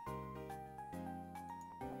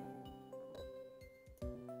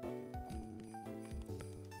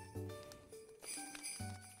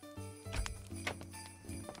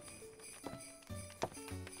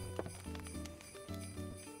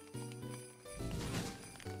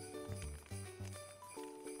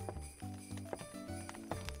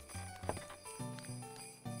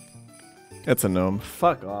 It's a gnome.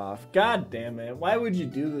 Fuck off. God damn it. Why would you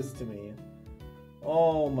do this to me?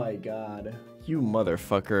 Oh my god. You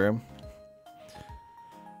motherfucker.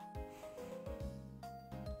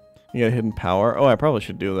 You got hidden power? Oh, I probably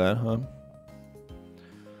should do that, huh?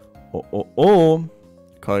 Oh.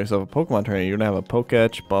 Call yourself a Pokemon trainer. You don't have a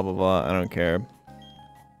Pokétch, blah, blah, blah. I don't care.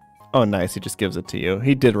 Oh, nice. He just gives it to you.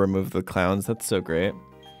 He did remove the clowns. That's so great.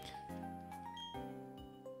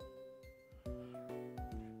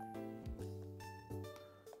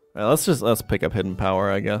 Alright, let's pick up hidden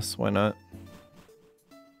power, I guess. Why not?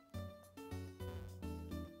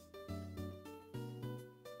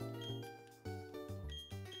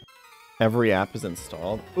 Every app is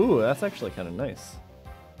installed. Ooh, that's actually kind of nice.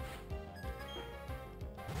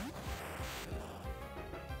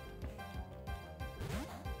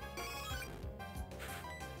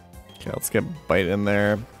 Okay, let's get Bite in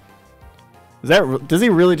there. Does he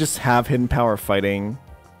really just have hidden power fighting?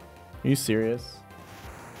 Are you serious?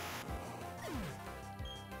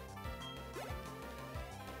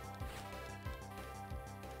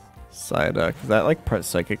 Psyduck. Is that like part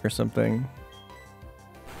psychic or something?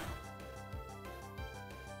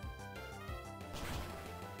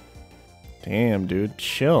 Damn, dude.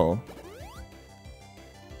 Chill.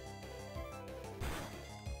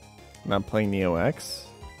 Not playing Neo X?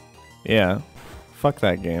 Yeah. Fuck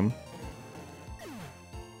that game.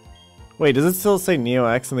 Wait, does it still say Neo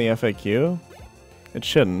X in the FAQ? It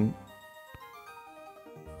shouldn't.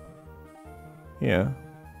 Yeah.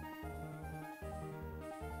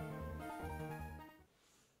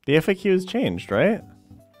 The FAQ has changed, right?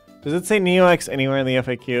 Does it say Neo X anywhere in the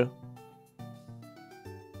FAQ?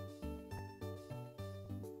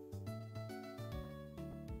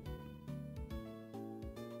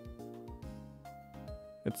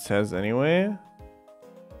 It says anyway?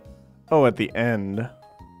 Oh, at the end.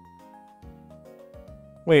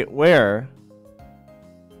 Wait, where?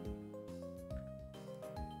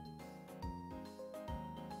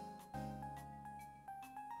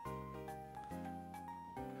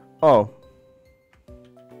 Oh.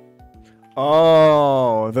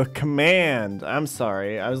 Oh, the command. I'm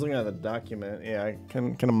sorry. I was looking at the document. Yeah, I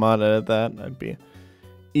can a mod edit that? I'd be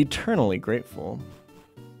eternally grateful.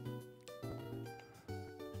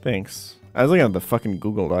 Thanks. I was looking at the fucking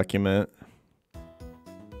Google document.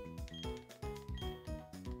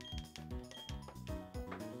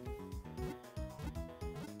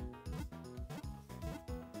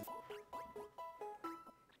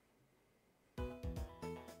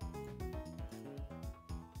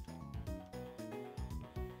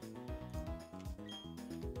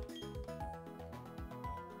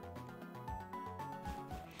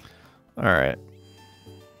 All right.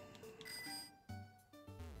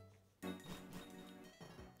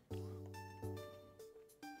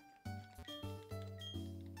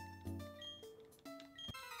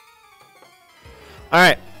 All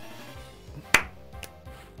right.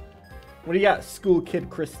 What do you got, school kid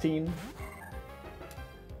Christine?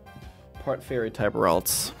 Part fairy type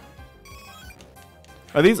Ralts.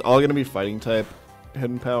 Are these all gonna be fighting type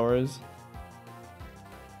hidden powers?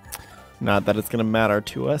 Not that it's gonna matter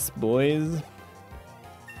to us, boys.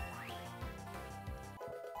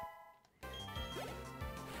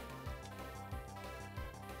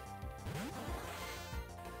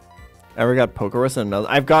 ever got Pokerus in another?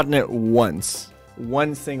 I've gotten it once.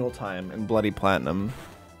 One single time in Bloody Platinum.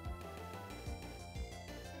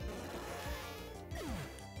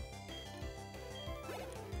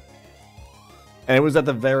 And it was at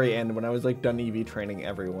the very end when I was like done EV training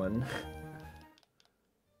everyone.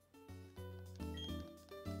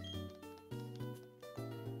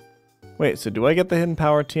 Wait, so do I get the hidden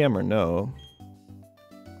power TM or no?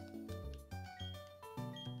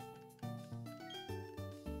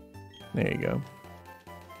 There you go.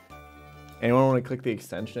 Anyone want to click the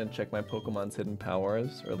extension and check my Pokemon's hidden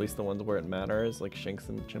powers? Or at least the ones where it matters, like Shinx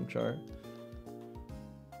and Chimchar?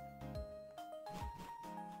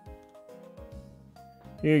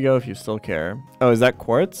 Here you go if you still care. Oh, is that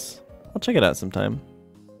Quartz? I'll check it out sometime.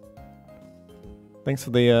 Thanks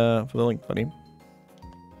for the link, buddy.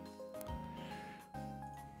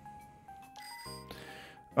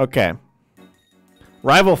 Okay.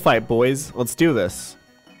 Rival fight, boys. Let's do this.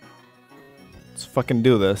 Let's fucking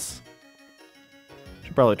do this.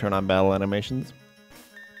 Should probably turn on battle animations.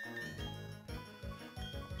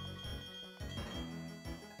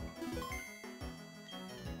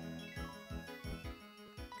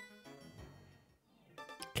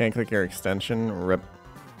 Can't click your extension. Rip.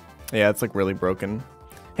 Yeah, it's like really broken.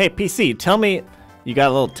 Hey, PC, tell me you got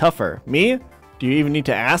a little tougher. Me? Do you even need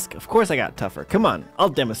to ask? Of course I got tougher. Come on, I'll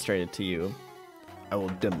demonstrate it to you. I will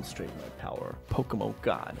demonstrate my power. Pokemon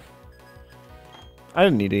God. I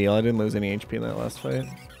didn't need to heal. I didn't lose any HP in that last fight.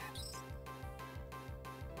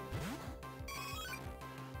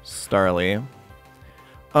 Starly.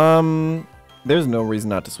 There's no reason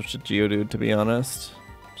not to switch to Geodude, to be honest.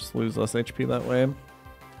 Just lose less HP that way.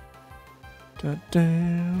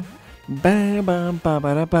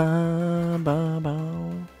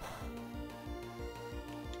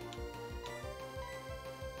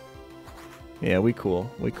 Yeah, we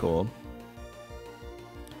cool. We cool.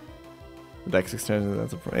 Dex extension,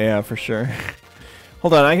 that's yeah, for sure.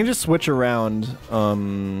 Hold on, I can just switch around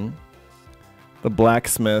the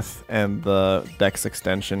blacksmith and the Dex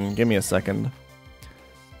extension. Give me a second.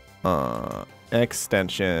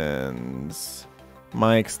 Extensions.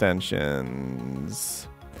 My extensions.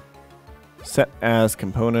 Set as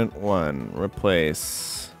component 1.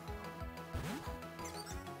 Replace.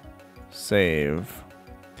 Save.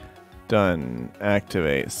 Done.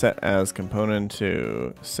 Activate. Set as component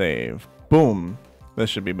 2. Save. Boom. This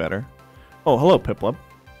should be better. Oh, hello, Piplup.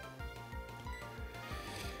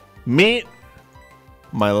 Meet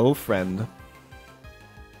my little friend.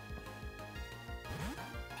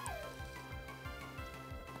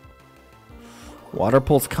 Water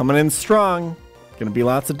Pulse coming in strong. Gonna be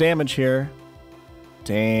lots of damage here.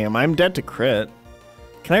 Damn, I'm dead to crit.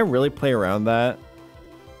 Can I really play around that?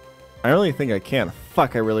 I really think I can.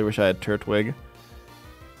 Fuck, I really wish I had Turtwig.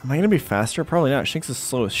 Am I gonna be faster? Probably not. Shinx is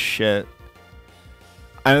slow as shit.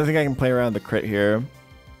 I don't think I can play around the crit here.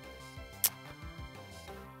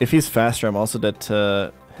 If he's faster, I'm also dead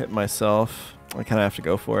to hit myself. I kind of have to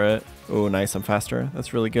go for it. Oh, nice. I'm faster.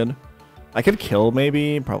 That's really good. I could kill,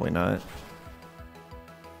 maybe. Probably not.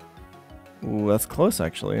 Ooh, that's close,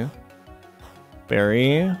 actually.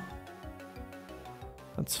 Berry.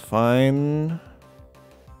 That's fine.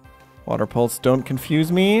 Water Pulse, don't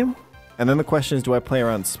confuse me. And then the question is, do I play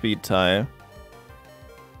around Speed Tie?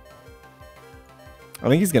 I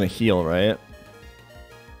think he's going to heal, right?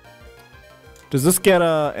 Does this get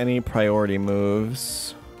any priority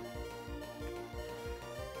moves?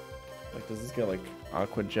 Like, does this get, like,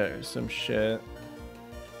 Aqua Jet or some shit?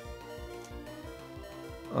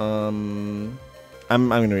 I'm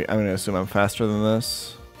gonna assume I'm faster than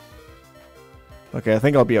this. Okay, I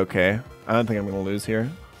think I'll be okay. I don't think I'm gonna lose here.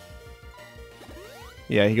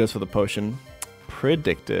 Yeah, he goes for the potion.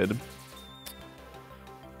 Predicted.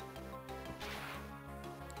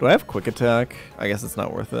 Do I have quick attack? I guess it's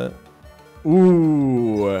not worth it.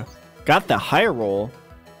 Ooh, got the high roll,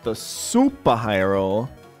 the super high roll.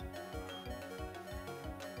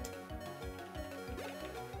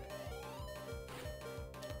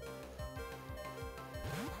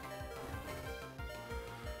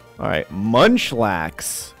 All right,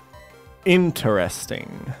 Munchlax.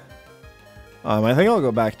 Interesting. I think I'll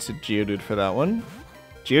go back to Geodude for that one.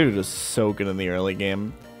 Geodude is so good in the early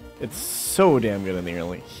game. It's so damn good in the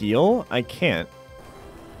early. Heal? I can't.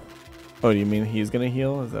 Oh, do you mean he's gonna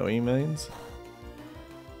heal? Is that what he means?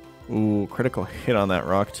 Ooh, critical hit on that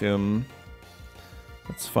Rock Tomb.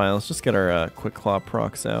 That's fine. Let's just get our Quick Claw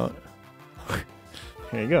procs out.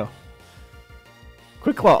 There you go.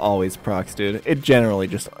 Quick Claw always procs, dude. It generally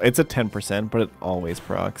just... It's a 10%, but it always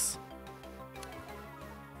procs.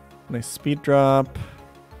 Nice speed drop.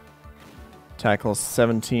 Tackle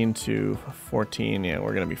 17 to 14. Yeah,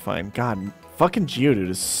 we're gonna be fine. God, fucking Geodude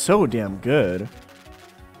is so damn good.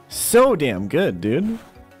 So damn good, dude.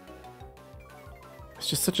 It's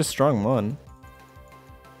just such a strong mon.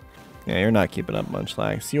 Yeah, you're not keeping up,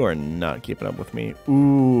 Munchlax. You are not keeping up with me.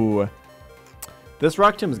 Ooh. This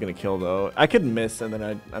Rock Tomb is gonna kill, though. I could miss, and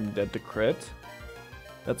then I'm dead to crit.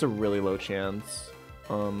 That's a really low chance.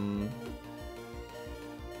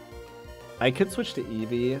 I could switch to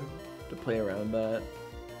Eevee to play around that.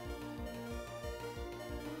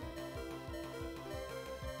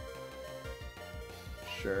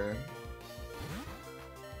 Sure.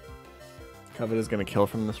 Covet is gonna kill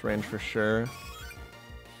from this range for sure.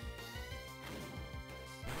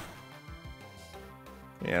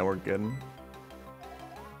 Yeah, we're good.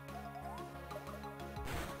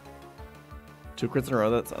 2 crits in a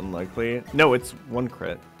row, that's unlikely. No, it's 1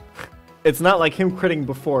 crit. It's not like him critting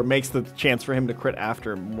before makes the chance for him to crit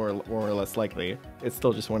after more or less likely. It's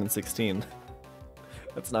still just 1 in 16.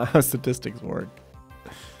 That's not how statistics work.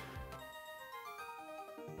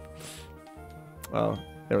 Oh,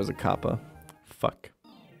 there was a Kappa. Fuck.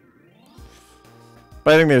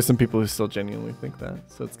 But I think there's some people who still genuinely think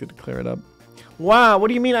that, so it's good to clear it up. Wow, what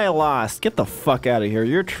do you mean I lost? Get the fuck out of here.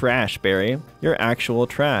 You're trash, Barry. You're actual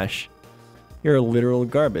trash. You're literal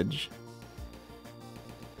garbage.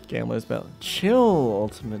 Gambler's Bell. Chill,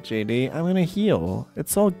 Ultimate JD. I'm gonna heal.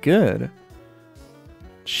 It's all good.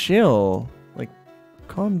 Chill. Like,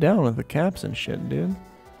 calm down with the caps and shit, dude.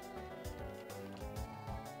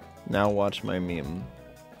 Now watch my meme.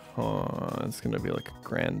 Oh, it's gonna be like a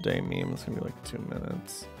grand day meme. It's gonna be like 2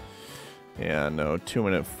 minutes. Yeah, no, 2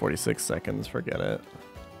 minute 46 seconds. Forget it.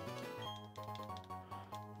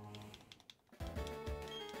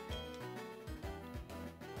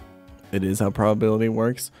 It is how probability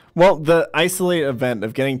works. Well, the isolate event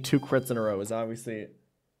of getting 2 crits in a row is obviously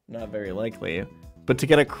not very likely. But to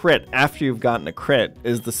get a crit after you've gotten a crit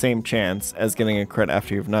is the same chance as getting a crit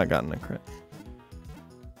after you've not gotten a crit.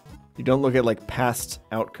 You don't look at like past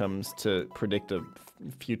outcomes to predict a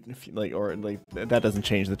future, like, or like that doesn't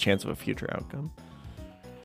change the chance of a future outcome.